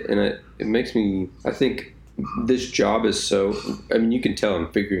like it, and it makes me. I think this job is so. I mean, you can tell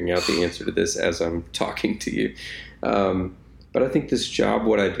I'm figuring out the answer to this as I'm talking to you. But I think this job,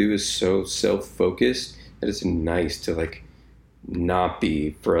 what I do, is so self-focused that it's nice to like not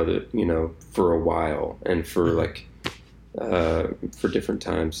be for for a while and for like for different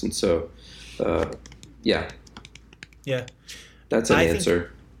times. And so, yeah, that's an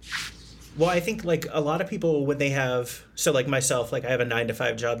answer. Well, I think like a lot of people when they have, so like myself, like I have a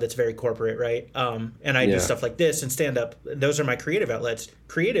 9-to-5 job that's very corporate, right? And I do stuff like this and stand up. Those are my creative outlets.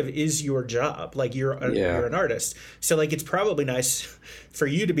 Creative is your job. Like you're an artist. So like it's probably nice for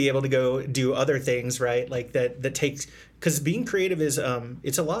you to be able to go do other things, right? Like that takes, because being creative is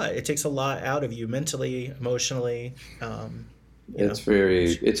it's a lot. It takes a lot out of you mentally, emotionally. It's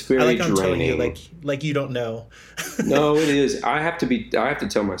very I like I'm draining. telling you, like you don't know. No, it is. I have to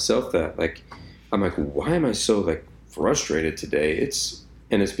tell myself that. Like, I'm like, why am I so like frustrated today? It's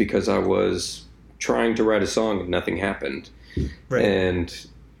because I was trying to write a song and nothing happened. Right. And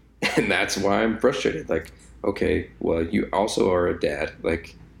And that's why I'm frustrated. Like, okay, well, you also are a dad.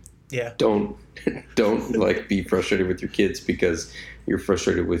 Like, yeah, don't like be frustrated with your kids because you're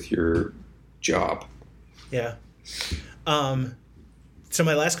frustrated with your job. Yeah. So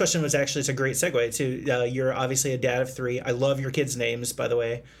my last question was actually, it's a great segue to, you're obviously a dad of 3. I love your kids' names, by the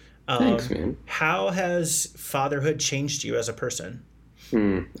way. Thanks, man. How has fatherhood changed you as a person?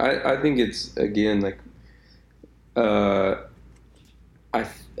 I think it's, again, like,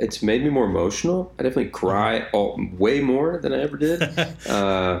 it's made me more emotional. I definitely cry way more than I ever did.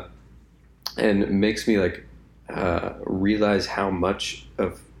 And it makes me like realize how much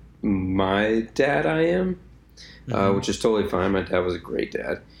of my dad I am, which is totally fine. My dad was a great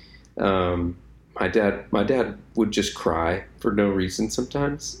dad. My dad would just cry for no reason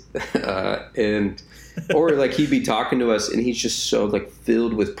sometimes, or like he'd be talking to us and he's just so like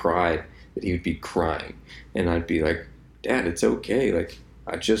filled with pride that he would be crying, and I'd be like, Dad, it's okay. Like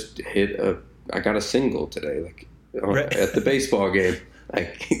I just I got a single today, like at the baseball game.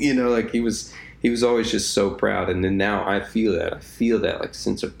 Like, like he was always just so proud. And then now I feel that like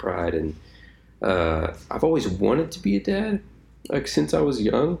sense of pride. And I've always wanted to be a dad, like since I was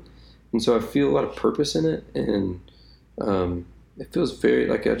young. And so I feel a lot of purpose in it. And it feels very,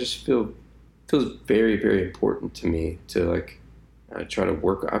 like, feels very, very important to me to like, I try to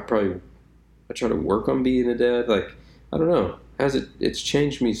work on being a dad. Like, I don't know, it's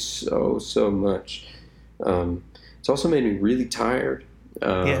changed me so much. It's also made me really tired.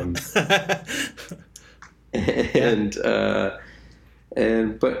 But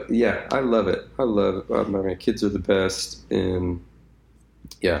yeah, I love it. My kids are the best, and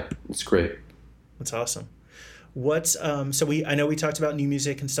yeah, it's great. That's awesome. What's I know we talked about new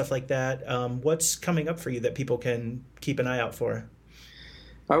music and stuff like that. What's coming up for you that people can keep an eye out for?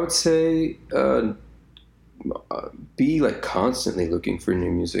 I would say be like constantly looking for new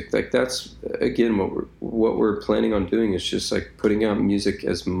music. Like that's again what we're planning on doing is just like putting out music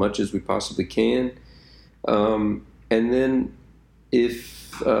as much as we possibly can, and then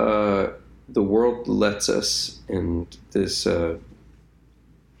if the world lets us and this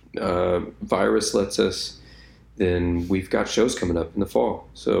virus lets us, then we've got shows coming up in the fall.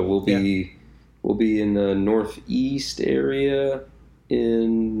 So we'll be in the Northeast area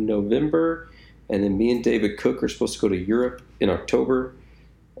in November. And then me and David Cook are supposed to go to Europe in October,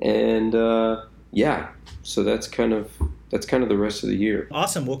 and so that's kind of the rest of the year.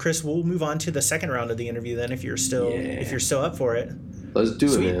 Awesome. Well, Chris, we'll move on to the second round of the interview then, if you're still up for it. Let's do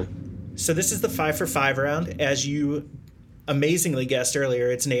Sweet. It, man. So this is the 5 for 5 round. As you amazingly guessed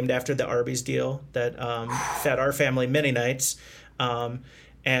earlier, it's named after the Arby's deal that fed our family many nights. So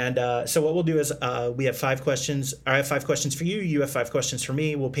what we'll do is we have 5 questions. I have 5 questions for you. You have 5 questions for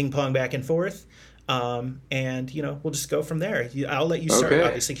me. We'll ping pong back and forth. We'll just go from there. I'll let you start,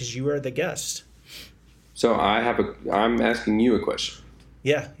 obviously, because you are the guest. So I'm asking you a question.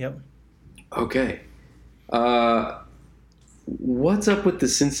 Yeah. Yep. Okay. What's up with the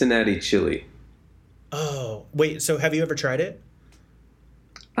Cincinnati chili? Oh, wait. So have you ever tried it?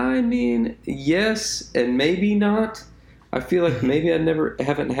 I mean, yes, and maybe not. I feel like maybe I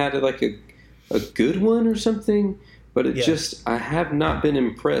haven't had like a good one or something, but I have not been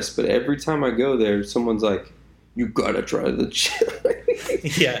impressed. But every time I go there, someone's like, "You gotta try the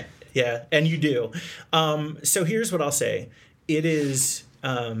chili." Yeah, and you do. So here's what I'll say: it is.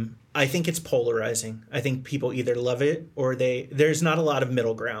 I think it's polarizing. I think people either love it or there's not a lot of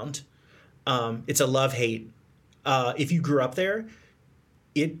middle ground. It's a love-hate. If you grew up there,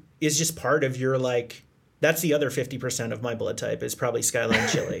 it is just part of your like. That's the other 50% of my blood type is probably Skyline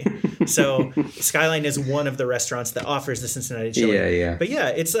Chili. So Skyline is one of the restaurants that offers the Cincinnati chili. Yeah. But yeah,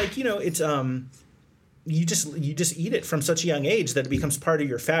 it's like, it's you just eat it from such a young age that it becomes part of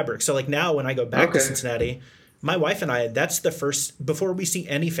your fabric. So like now when I go back to Cincinnati, my wife and I, that's the first, before we see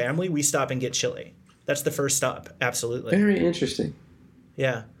any family, we stop and get chili. That's the first stop. Absolutely. Very interesting.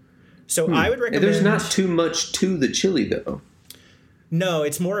 Yeah. So I would recommend. And there's not too much to the chili though. No,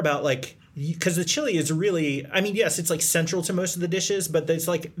 it's more about like, because the chili is really, I mean, yes, it's like central to most of the dishes, but it's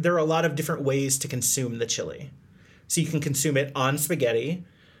like there are a lot of different ways to consume the chili. So you can consume it on spaghetti,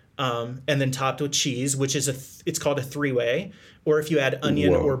 and then topped with cheese, which is it's called a 3-way. Or if you add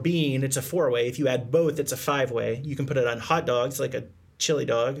onion or bean, it's a 4-way. If you add both, it's a 5-way. You can put it on hot dogs, like a chili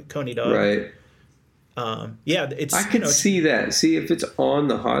dog, coney dog. Right. I could see that. See, if it's on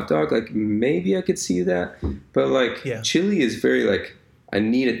the hot dog, like maybe I could see that. But like chili is very like, I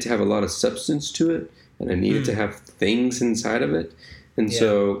need it to have a lot of substance to it, and I need it to have things inside of it. And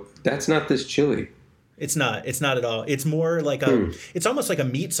so that's not this chili. It's not at all. It's more like it's almost like a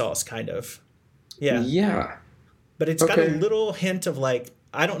meat sauce kind of. Yeah. Yeah. But it's got a little hint of like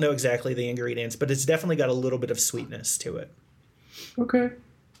I don't know exactly the ingredients, but it's definitely got a little bit of sweetness to it. Okay.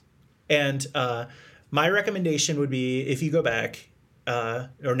 And my recommendation would be, if you go back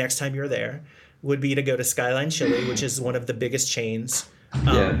or next time you're there, would be to go to Skyline Chili, which is one of the biggest chains.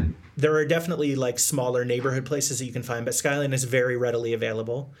 There are definitely like smaller neighborhood places that you can find, but Skyline is very readily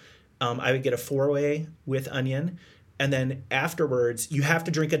available. I would get a 4-way with onion. And then afterwards, you have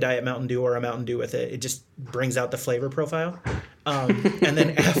to drink a Diet Mountain Dew or a Mountain Dew with it. It just brings out the flavor profile. And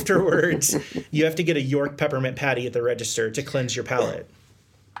then afterwards, you have to get a York peppermint patty at the register to cleanse your palate.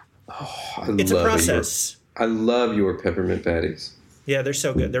 Oh, It's a process. I love your peppermint patties. Yeah, they're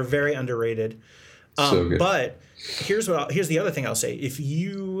so good. They're very underrated. So good. But here's the other thing I'll say.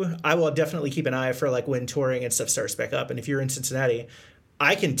 I will definitely keep an eye for like when touring and stuff starts back up. And if you're in Cincinnati,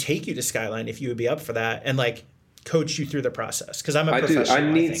 I can take you to Skyline if you would be up for that, and like coach you through the process, because I'm a professional. I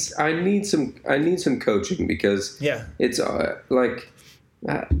need some coaching, because it's I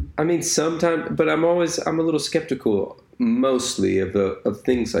mean sometimes, but I'm a little skeptical mostly of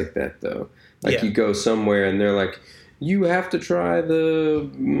things like that though. Like you go somewhere and they're like, you have to try the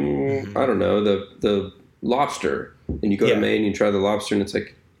I don't know, the lobster, and you go to Maine and you try the lobster and it's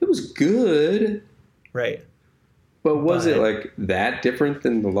like, it was good, right? But was it like that different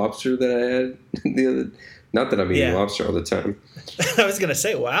than the lobster that I had the other? Not that I'm eating lobster all the time. I was gonna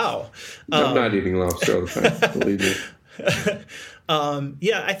say, wow. I'm not eating lobster all the time. Believe me.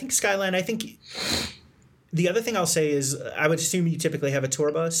 I think Skyline. I think the other thing I'll say is, I would assume you typically have a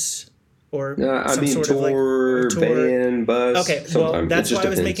tour bus or tour, van, bus. Okay, well, that's why I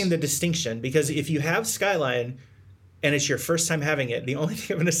was making the distinction, because if you have Skyline and it's your first time having it, the only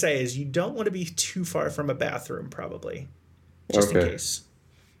thing I'm going to say is you don't want to be too far from a bathroom, probably, just in case.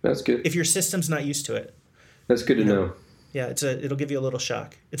 That's good. If your system's not used to it. That's good to know. Yeah, it'll give you a little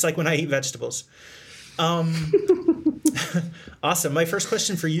shock. It's like when I eat vegetables. Awesome. My first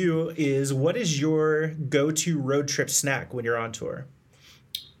question for you is, what is your go-to road trip snack when you're on tour?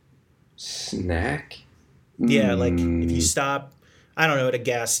 Snack? Yeah, like if you stop, I don't know, at a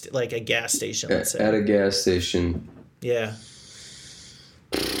gas station, let's say. At a gas station. Yeah.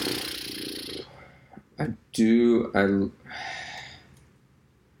 I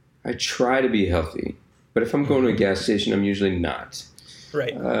try to be healthy, but if I'm going to a gas station, I'm usually not.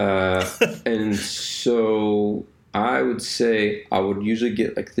 Right. And so I would say I would usually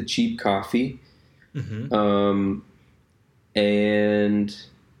get like the cheap coffee. And I'm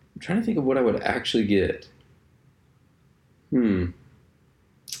trying to think of what I would actually get.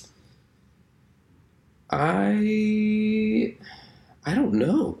 I don't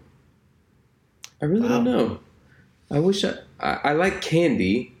know. I really don't know. I wish I like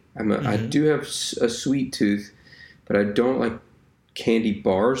candy. I do have a sweet tooth, but I don't like candy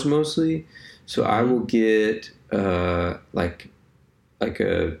bars mostly. So I will get like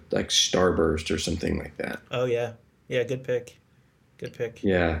Starburst or something like that. Oh yeah, good pick.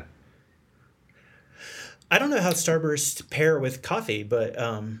 Yeah. I don't know how Starburst pair with coffee, but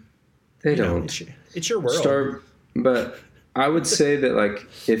they don't. It's your world. But I would say that, like,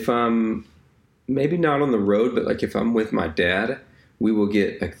 if I'm maybe not on the road, but like if I'm with my dad, we will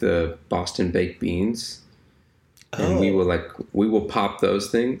get like the Boston baked beans, and we will pop those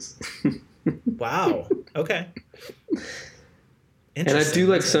things. Wow. Okay. And I do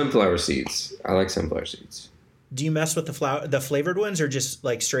like sunflower seeds. I like sunflower seeds. Do you mess with the flavored ones, or just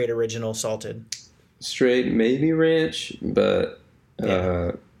like straight original salted? Straight, maybe ranch, but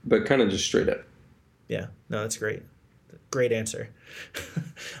kind of just straight up. Yeah. No, that's great. Great answer.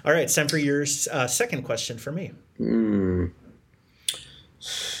 All right, it's time for your second question for me.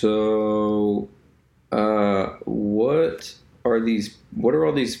 So, what are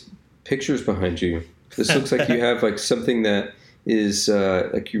all these pictures behind you? This looks like you have like something that is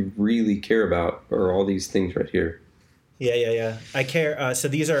like you really care about, or all these things right here. Yeah. I care. So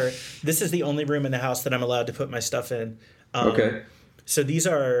this is the only room in the house that I'm allowed to put my stuff in. Okay. So these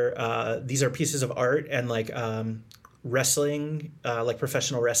are pieces of art and like wrestling, like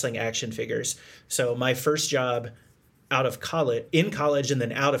professional wrestling action figures. So my first job in college and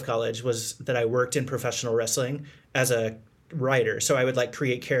then out of college was that I worked in professional wrestling as a writer. So I would like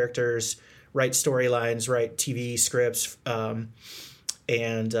create characters, write storylines, write TV scripts, and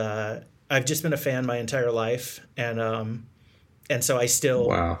I've just been a fan my entire life, and so I still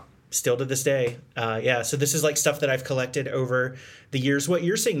to this day, so this is like stuff that I've collected over the years. What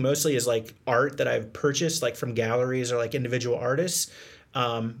you're seeing mostly is like art that I've purchased, like from galleries or like individual artists,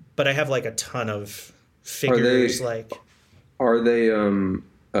 but I have like a ton of figures. What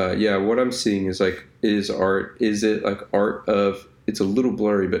I'm seeing is like, is it like art of, it's a little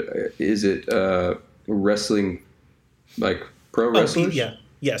blurry, but is it wrestling, like pro wrestlers?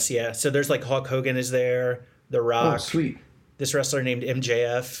 Yes, yeah. So there's like Hulk Hogan is there, The Rock. Oh, sweet. This wrestler named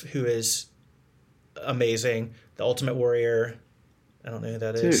MJF, who is amazing. The Ultimate Warrior. I don't know who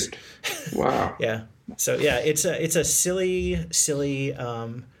that is. Dude. Wow. Yeah. So yeah, it's a silly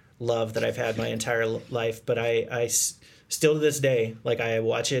love that I've had my entire life, but I still to this day, like, I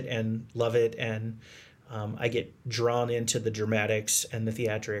watch it and love it, and I get drawn into the dramatics and the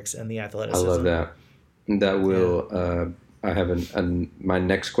theatrics and the athleticism. I love that. That will. I have my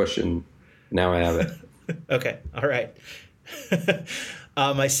next question. Now I have it. Okay. All right.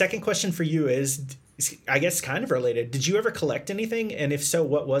 My second question for you is, I guess, kind of related. Did you ever collect anything? And if so,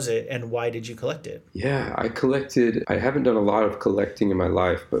 what was it and why did you collect it? Yeah, I haven't done a lot of collecting in my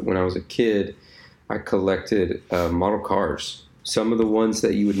life, but when I was a kid, I collected model cars. Some of the ones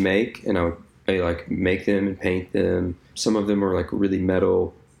that you would make, and I like make them and paint them. Some of them were like really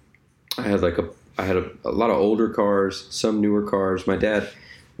metal. I had a lot of older cars, some newer cars. My dad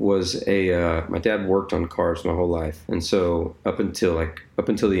worked on cars my whole life, and so up until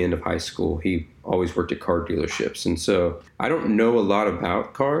the end of high school, he always worked at car dealerships. And so I don't know a lot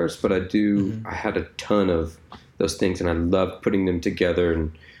about cars, but I do. Mm-hmm. I had a ton of those things, and I loved putting them together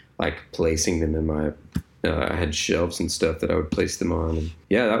and like placing them in my. I had shelves and stuff that I would place them on, and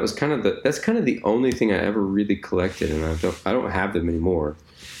yeah, that's kind of the only thing I ever really collected, and I don't have them anymore.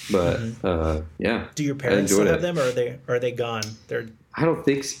 But yeah. Do your parents still have them, or are they gone? I don't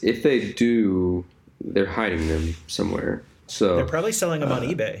think if they do, they're hiding them somewhere. So they're probably selling them on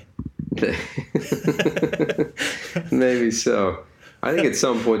eBay. Maybe so. I think at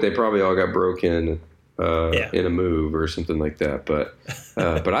some point they probably all got broken in a move or something like that. But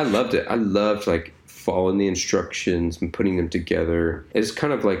I loved it. I loved like following the instructions and putting them together. It's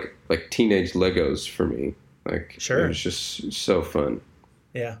kind of like teenage Legos for me. Like, sure, it was just so fun.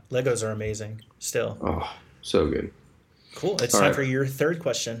 Yeah, Legos are amazing. Still. Oh, so good. Cool. It's time for your third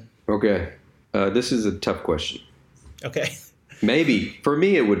question. Okay. This is a tough question. Okay. Maybe. For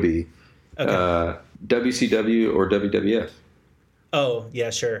me, it would be WCW or WWF. Oh,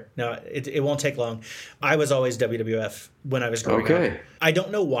 yeah, sure. No, it won't take long. I was always WWF when I was growing up. I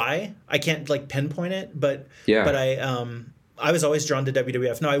don't know why. I can't like pinpoint it, but I was always drawn to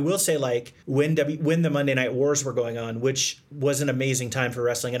WWF. Now, I will say, like, when the Monday Night Wars were going on, which was an amazing time for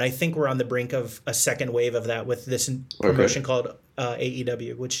wrestling, and I think we're on the brink of a second wave of that with this promotion called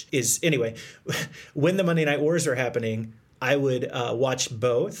AEW, which is, anyway, when the Monday Night Wars were happening, I would watch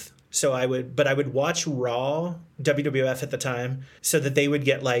both. So I would watch Raw, WWF at the time, so that they would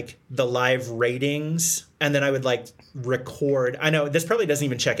get like the live ratings, and then I would like record. I know this probably doesn't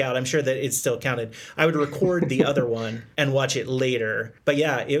even check out. I'm sure that it's still counted. I would record the other one and watch it later. But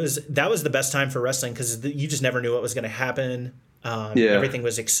yeah, that was the best time for wrestling because you just never knew what was going to happen. Everything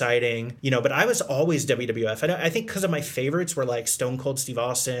was exciting, but I was always WWF. I think because of my favorites were like Stone Cold Steve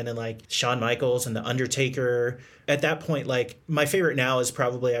Austin and like Shawn Michaels and The Undertaker. At that point, like my favorite now is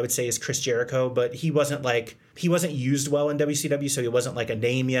probably, I would say, is Chris Jericho, but he wasn't used well in WCW, so he wasn't like a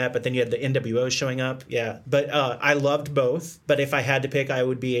name yet. But then you had the NWO showing up. Yeah. But I loved both. But if I had to pick, I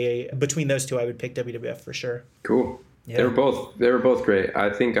would be between those two, I would pick WWF for sure. Cool. Yeah. They were both great.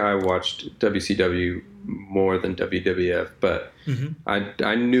 I think I watched WCW more than WWF, but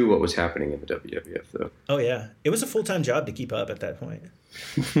I knew what was happening in the WWF though. Oh yeah, it was a full-time job to keep up at that point.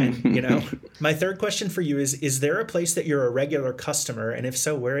 And, my third question for you is there a place that you're a regular customer, and if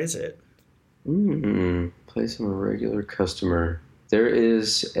so, where is it? Place I'm a regular customer. There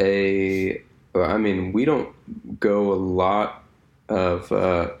is we don't go a lot of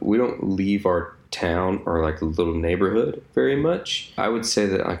we don't leave our town or like a little neighborhood very much. I would say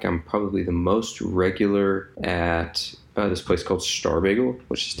that like I'm probably the most regular at this place called Star Bagel,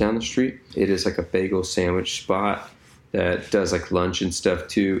 which is down the street. It is like a bagel sandwich spot that does like lunch and stuff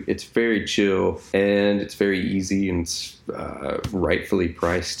too. It's very chill and it's very easy and it's rightfully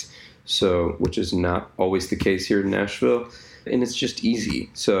priced. So, which is not always the case here in Nashville, and it's just easy.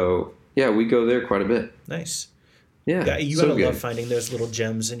 So yeah, we go there quite a bit. Nice. Yeah, you gotta love finding those little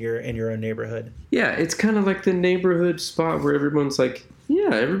gems in your own neighborhood. Yeah, it's kind of like the neighborhood spot where everyone's like, yeah,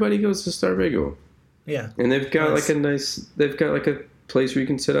 everybody goes to Star Bagel. Yeah, and they've got they've got like a place where you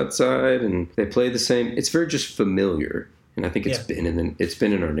can sit outside, and they play the same. It's very just familiar, and I think it's been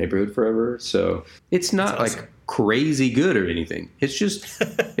in our neighborhood forever. So it's not awesome. Like crazy good or anything. It's just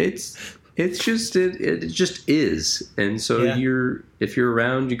it just is, and so if you're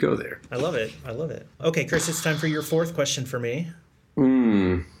around, you go there. I love it. Okay, Chris, it's time for your fourth question for me.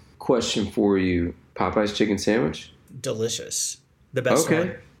 Question for you: Popeye's chicken sandwich. Delicious, the best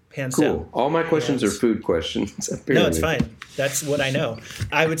one, hands down. All my questions are food questions. Apparently. No, it's fine. That's what I know.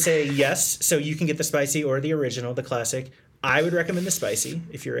 I would say yes. So you can get the spicy or the original, the classic. I would recommend the spicy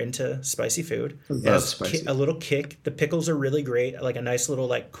if you're into spicy food. I love spicy. A little kick. The pickles are really great, like a nice little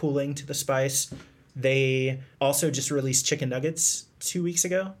like cooling to the spice. They also just released chicken nuggets 2 weeks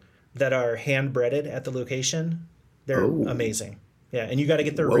ago that are hand breaded at the location. They're amazing. Yeah, and you got to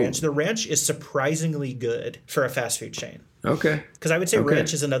get their ranch. The ranch is surprisingly good for a fast food chain. Okay. Because I would say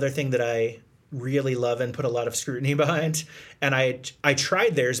ranch is another thing that I really love and put a lot of scrutiny behind. And I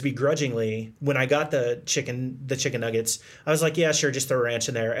tried theirs begrudgingly when I got the chicken nuggets. I was like, yeah, sure, just throw ranch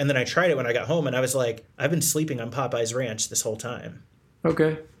in there. And then I tried it when I got home, and I was like, I've been sleeping on Popeye's ranch this whole time.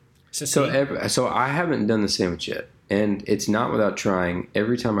 Okay. So I haven't done the sandwich yet. And it's not without trying.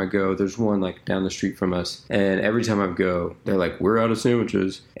 Every time I go, there's one like down the street from us. And every time I go, they're like, we're out of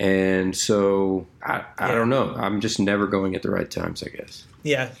sandwiches. And so I don't know. I'm just never going at the right times, I guess.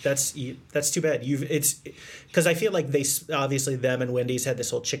 Yeah, that's too bad. It's because I feel like they obviously them and Wendy's had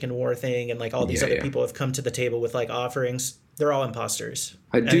this whole chicken war thing, and like all these other people have come to the table with like offerings. They're all imposters.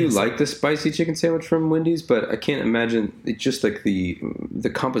 I do like the spicy chicken sandwich from Wendy's, but I can't imagine it's just like the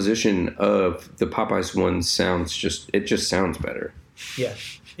composition of the Popeyes one sounds sounds better. Yeah,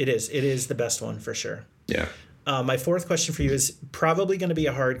 it is. It is the best one for sure. Yeah. My fourth question for you is probably going to be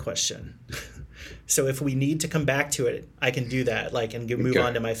a hard question. So if we need to come back to it, I can do that, and move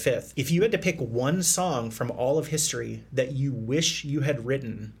on to my fifth. If you had to pick one song from all of history that you wish you had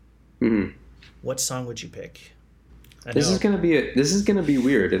written, what song would you pick? This is gonna be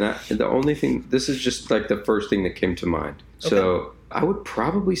weird, and the only thing, this is just like the first thing that came to mind. Okay. So I would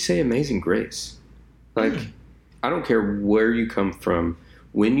probably say Amazing Grace. I don't care where you come from,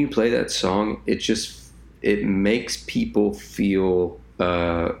 when you play that song, it makes people feel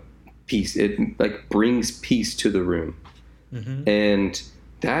peace. It like brings peace to the room, and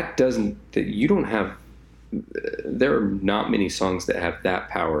you don't have. There are not many songs that have that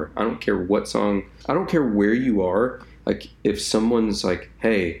power. I don't care what song. I don't care where you are. Like if someone's like,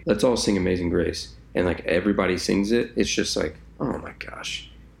 "Hey, let's all sing Amazing Grace," and like everybody sings it, it's just like, oh my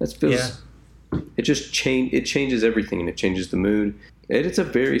gosh, that feels. Yeah. It just changes everything, and it changes the mood. It's a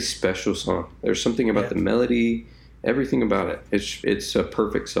very special song. There's something about the melody, everything about it. It's a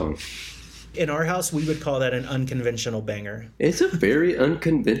perfect song. In our house, we would call that an unconventional banger. It's a very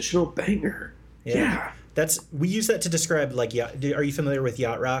unconventional banger. Yeah. We use that to describe like yacht. Are you familiar with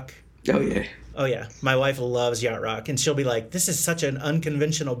yacht rock? Oh yeah. My wife loves yacht rock, and she'll be like, "This is such an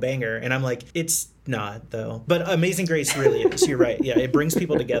unconventional banger," and I'm like, "It's not though." But Amazing Grace really is. You're right. Yeah, it brings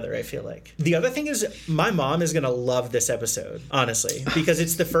people together, I feel like. The other thing is, my mom is gonna love this episode, honestly, because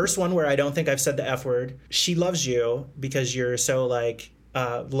it's the first one where I don't think I've said the F word. She loves you because you're so like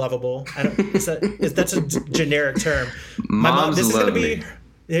lovable. That's a generic term. My mom. This is gonna be.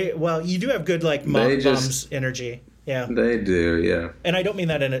 Well, you do have good like mom's energy. Yeah, they do. Yeah, and I don't mean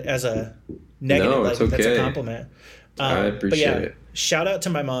that as a negative. No, it's okay. That's a compliment. I appreciate it. Shout out to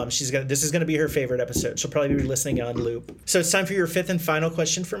my mom. This is gonna be her favorite episode. She'll probably be listening on loop. So it's time for your fifth and final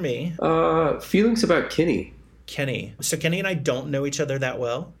question for me. Feelings about Kenny. So Kenny and I don't know each other that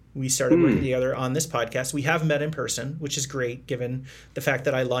well. We started working together on this podcast. We have met in person, which is great given the fact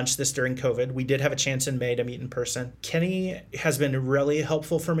that I launched this during COVID. We did have a chance in May to meet in person. Kenny has been really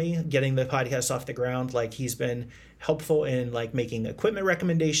helpful for me getting the podcast off the ground. Like he's been helpful in like making equipment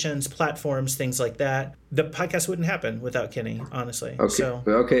recommendations, platforms, things like that. The podcast wouldn't happen without Kenny, honestly.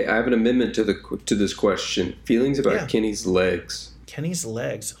 Okay. I have an amendment to this question. Feelings about Kenny's legs. Kenny's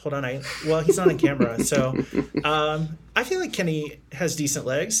legs. Hold on. He's not on camera. So I feel like Kenny has decent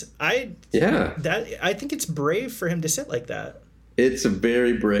legs. I think it's brave for him to sit like that. It's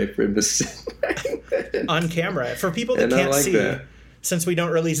very brave for him to sit like that. On camera. For people that can't see, since we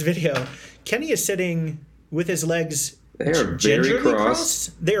don't release video, Kenny is sitting with his legs very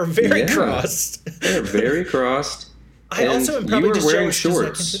crossed. They are very crossed. They are very crossed. I also am probably just wearing jealous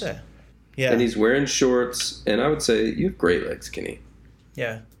shorts. I can do that. Yeah. And he's wearing shorts, and I would say you have great legs, Kenny.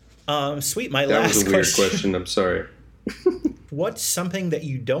 Yeah. Sweet. That was a weird question. I'm sorry. What's something that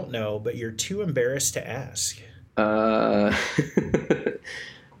you don't know, but you're too embarrassed to ask? I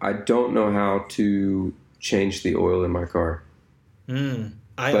don't know how to change the oil in my car.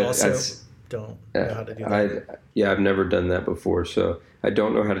 I also don't know how to do that. I've never done that before, so I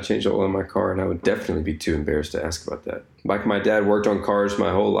don't know how to change the oil in my car, and I would definitely be too embarrassed to ask about that. Like my dad worked on cars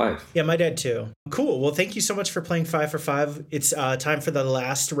my whole life. Yeah, my dad too. Cool. Well, thank you so much for playing 5 for 5. It's time for the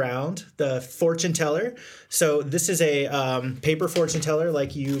last round, the fortune teller. So this is a paper fortune teller,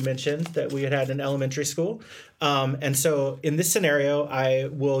 like you mentioned, that we had in elementary school. And so in this scenario, I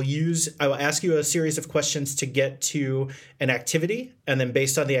will ask you a series of questions to get to an activity. And then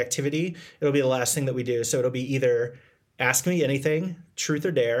based on the activity, it'll be the last thing that we do. So it'll be either ask me anything, truth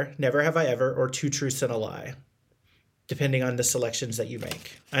or dare, never have I ever, or 2 truths and a lie. depending on the selections that you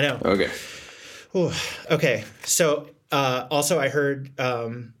make. I know. Okay. Ooh, okay. So also I heard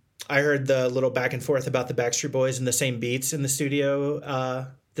the little back and forth about the Backstreet Boys and the same beats in the studio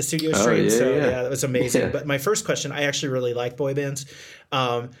stream. That was amazing. Yeah. But my first question, I actually really like boy bands.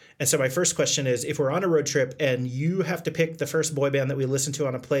 And so my first question is, if we're on a road trip and you have to pick the first boy band that we listen to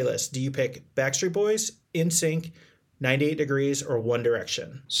on a playlist, do you pick Backstreet Boys, NSYNC, 98 Degrees, or One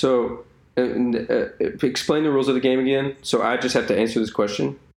Direction? So explain the rules of the game again. So I just have to answer this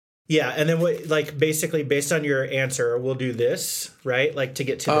question. Yeah, and then basically based on your answer, we'll do this, right? Like to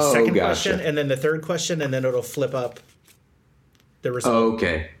get to the second question, and then the third question, and then it'll flip up the result.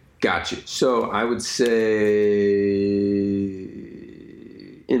 Okay, got you. So I would say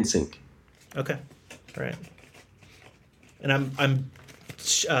NSYNC. Okay, all right. And I'm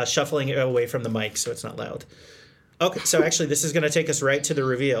shuffling it away from the mic so it's not loud. Okay, so actually this is going to take us right to the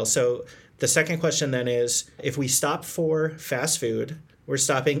reveal. So the second question then is, if we stop for fast food, we're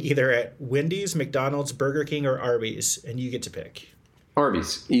stopping either at Wendy's, McDonald's, Burger King, or Arby's, and you get to pick.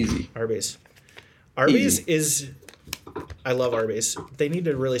 Arby's, easy. Arby's easy. is... I love Arby's. They need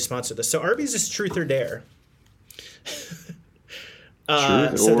to really sponsor this. So Arby's is truth or dare.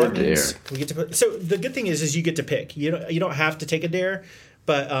 Truth or dare. We get to put, so the good thing is you get to pick. You don't have to take a dare,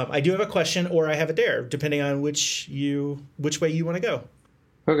 but I do have a question or I have a dare, depending on which way you want to go.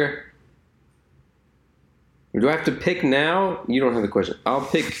 Okay. Do I have to pick now? You don't have the question. I'll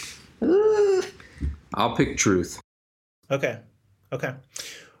pick truth. Okay.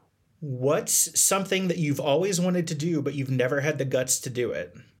 What's something that you've always wanted to do, but you've never had the guts to do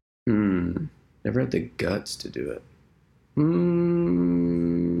it? Never had the guts to do it.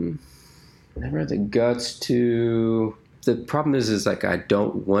 Never had the guts to... The problem is like I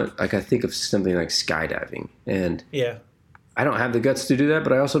don't want... Like I think of something like skydiving. And yeah, I don't have the guts to do that,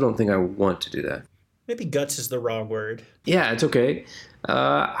 but I also don't think I want to do that. Maybe guts is the wrong word. Yeah, it's okay.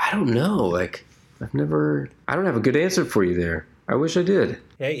 I don't know. Like, I don't have a good answer for you there. I wish I did.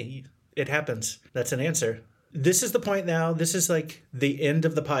 Hey, it happens. That's an answer. This is the point now. This is like the end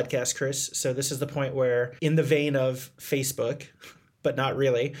of the podcast, Chris. So this is the point where, in the vein of Facebook, but not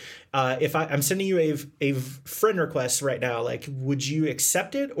really, if I'm sending you a friend request right now, like, would you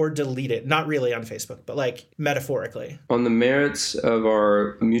accept it or delete it? Not really on Facebook, but like metaphorically. On the merits of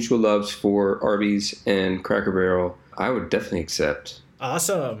our mutual loves for Arby's and Cracker Barrel, I would definitely accept.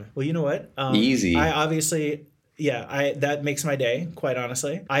 Awesome. Well, you know what? Easy. I obviously... Yeah, that makes my day, quite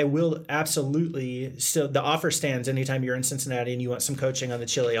honestly. I will absolutely still, the offer stands anytime you're in Cincinnati and you want some coaching on the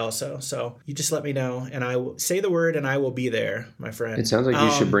chili also. So you just let me know and I will say the word and I will be there, my friend. It sounds like you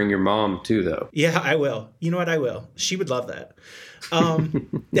should bring your mom too, though. Yeah, I will. You know what? I will. She would love that.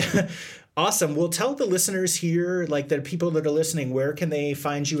 Awesome. Well, tell the listeners here, like the people that are listening, where can they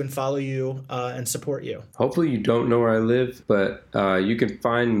find you and follow you and support you? Hopefully you don't know where I live, but you can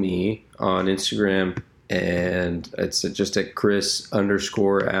find me on Instagram. And it's just at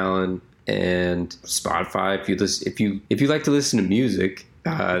Chris_Allen and Spotify. If you like to listen to music,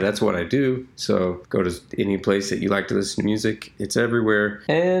 that's what I do. So go to any place that you like to listen to music. It's everywhere.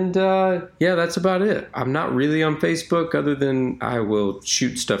 And yeah, that's about it. I'm not really on Facebook other than I will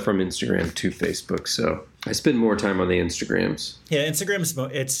shoot stuff from Instagram to Facebook. So I spend more time on the Instagrams. Yeah, Instagram's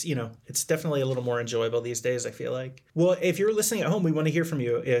it's definitely a little more enjoyable these days, I feel like. Well, if you're listening at home, we want to hear from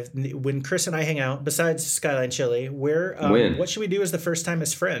you. When Chris and I hang out, besides Skyline Chili, what should we do as the first time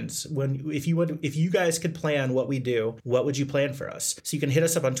as friends? If you guys could plan what we do, what would you plan for us? So you can hit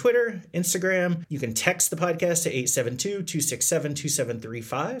us up on Twitter, Instagram. You can text the podcast to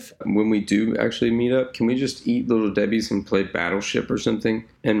 872-267-2735. When we do actually meet up, can we just eat Little Debbie's and play Battleship or something?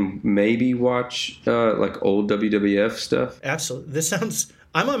 And maybe watch like old WWF stuff? Absolutely.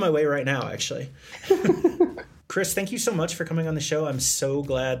 I'm on my way right now, actually. Chris, thank you so much for coming on the show. I'm so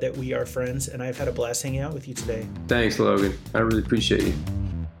glad that we are friends, and I've had a blast hanging out with you today. Thanks, Logan. I really appreciate you.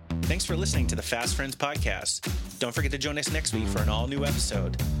 Thanks for listening to the Fast Friends podcast. Don't forget to join us next week for an all-new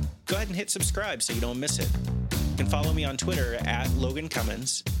episode. Go ahead and hit subscribe so you don't miss it. You can follow me on Twitter at Logan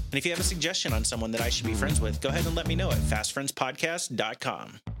Cummins. And if you have a suggestion on someone that I should be friends with, go ahead and let me know at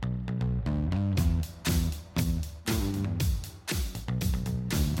fastfriendspodcast.com.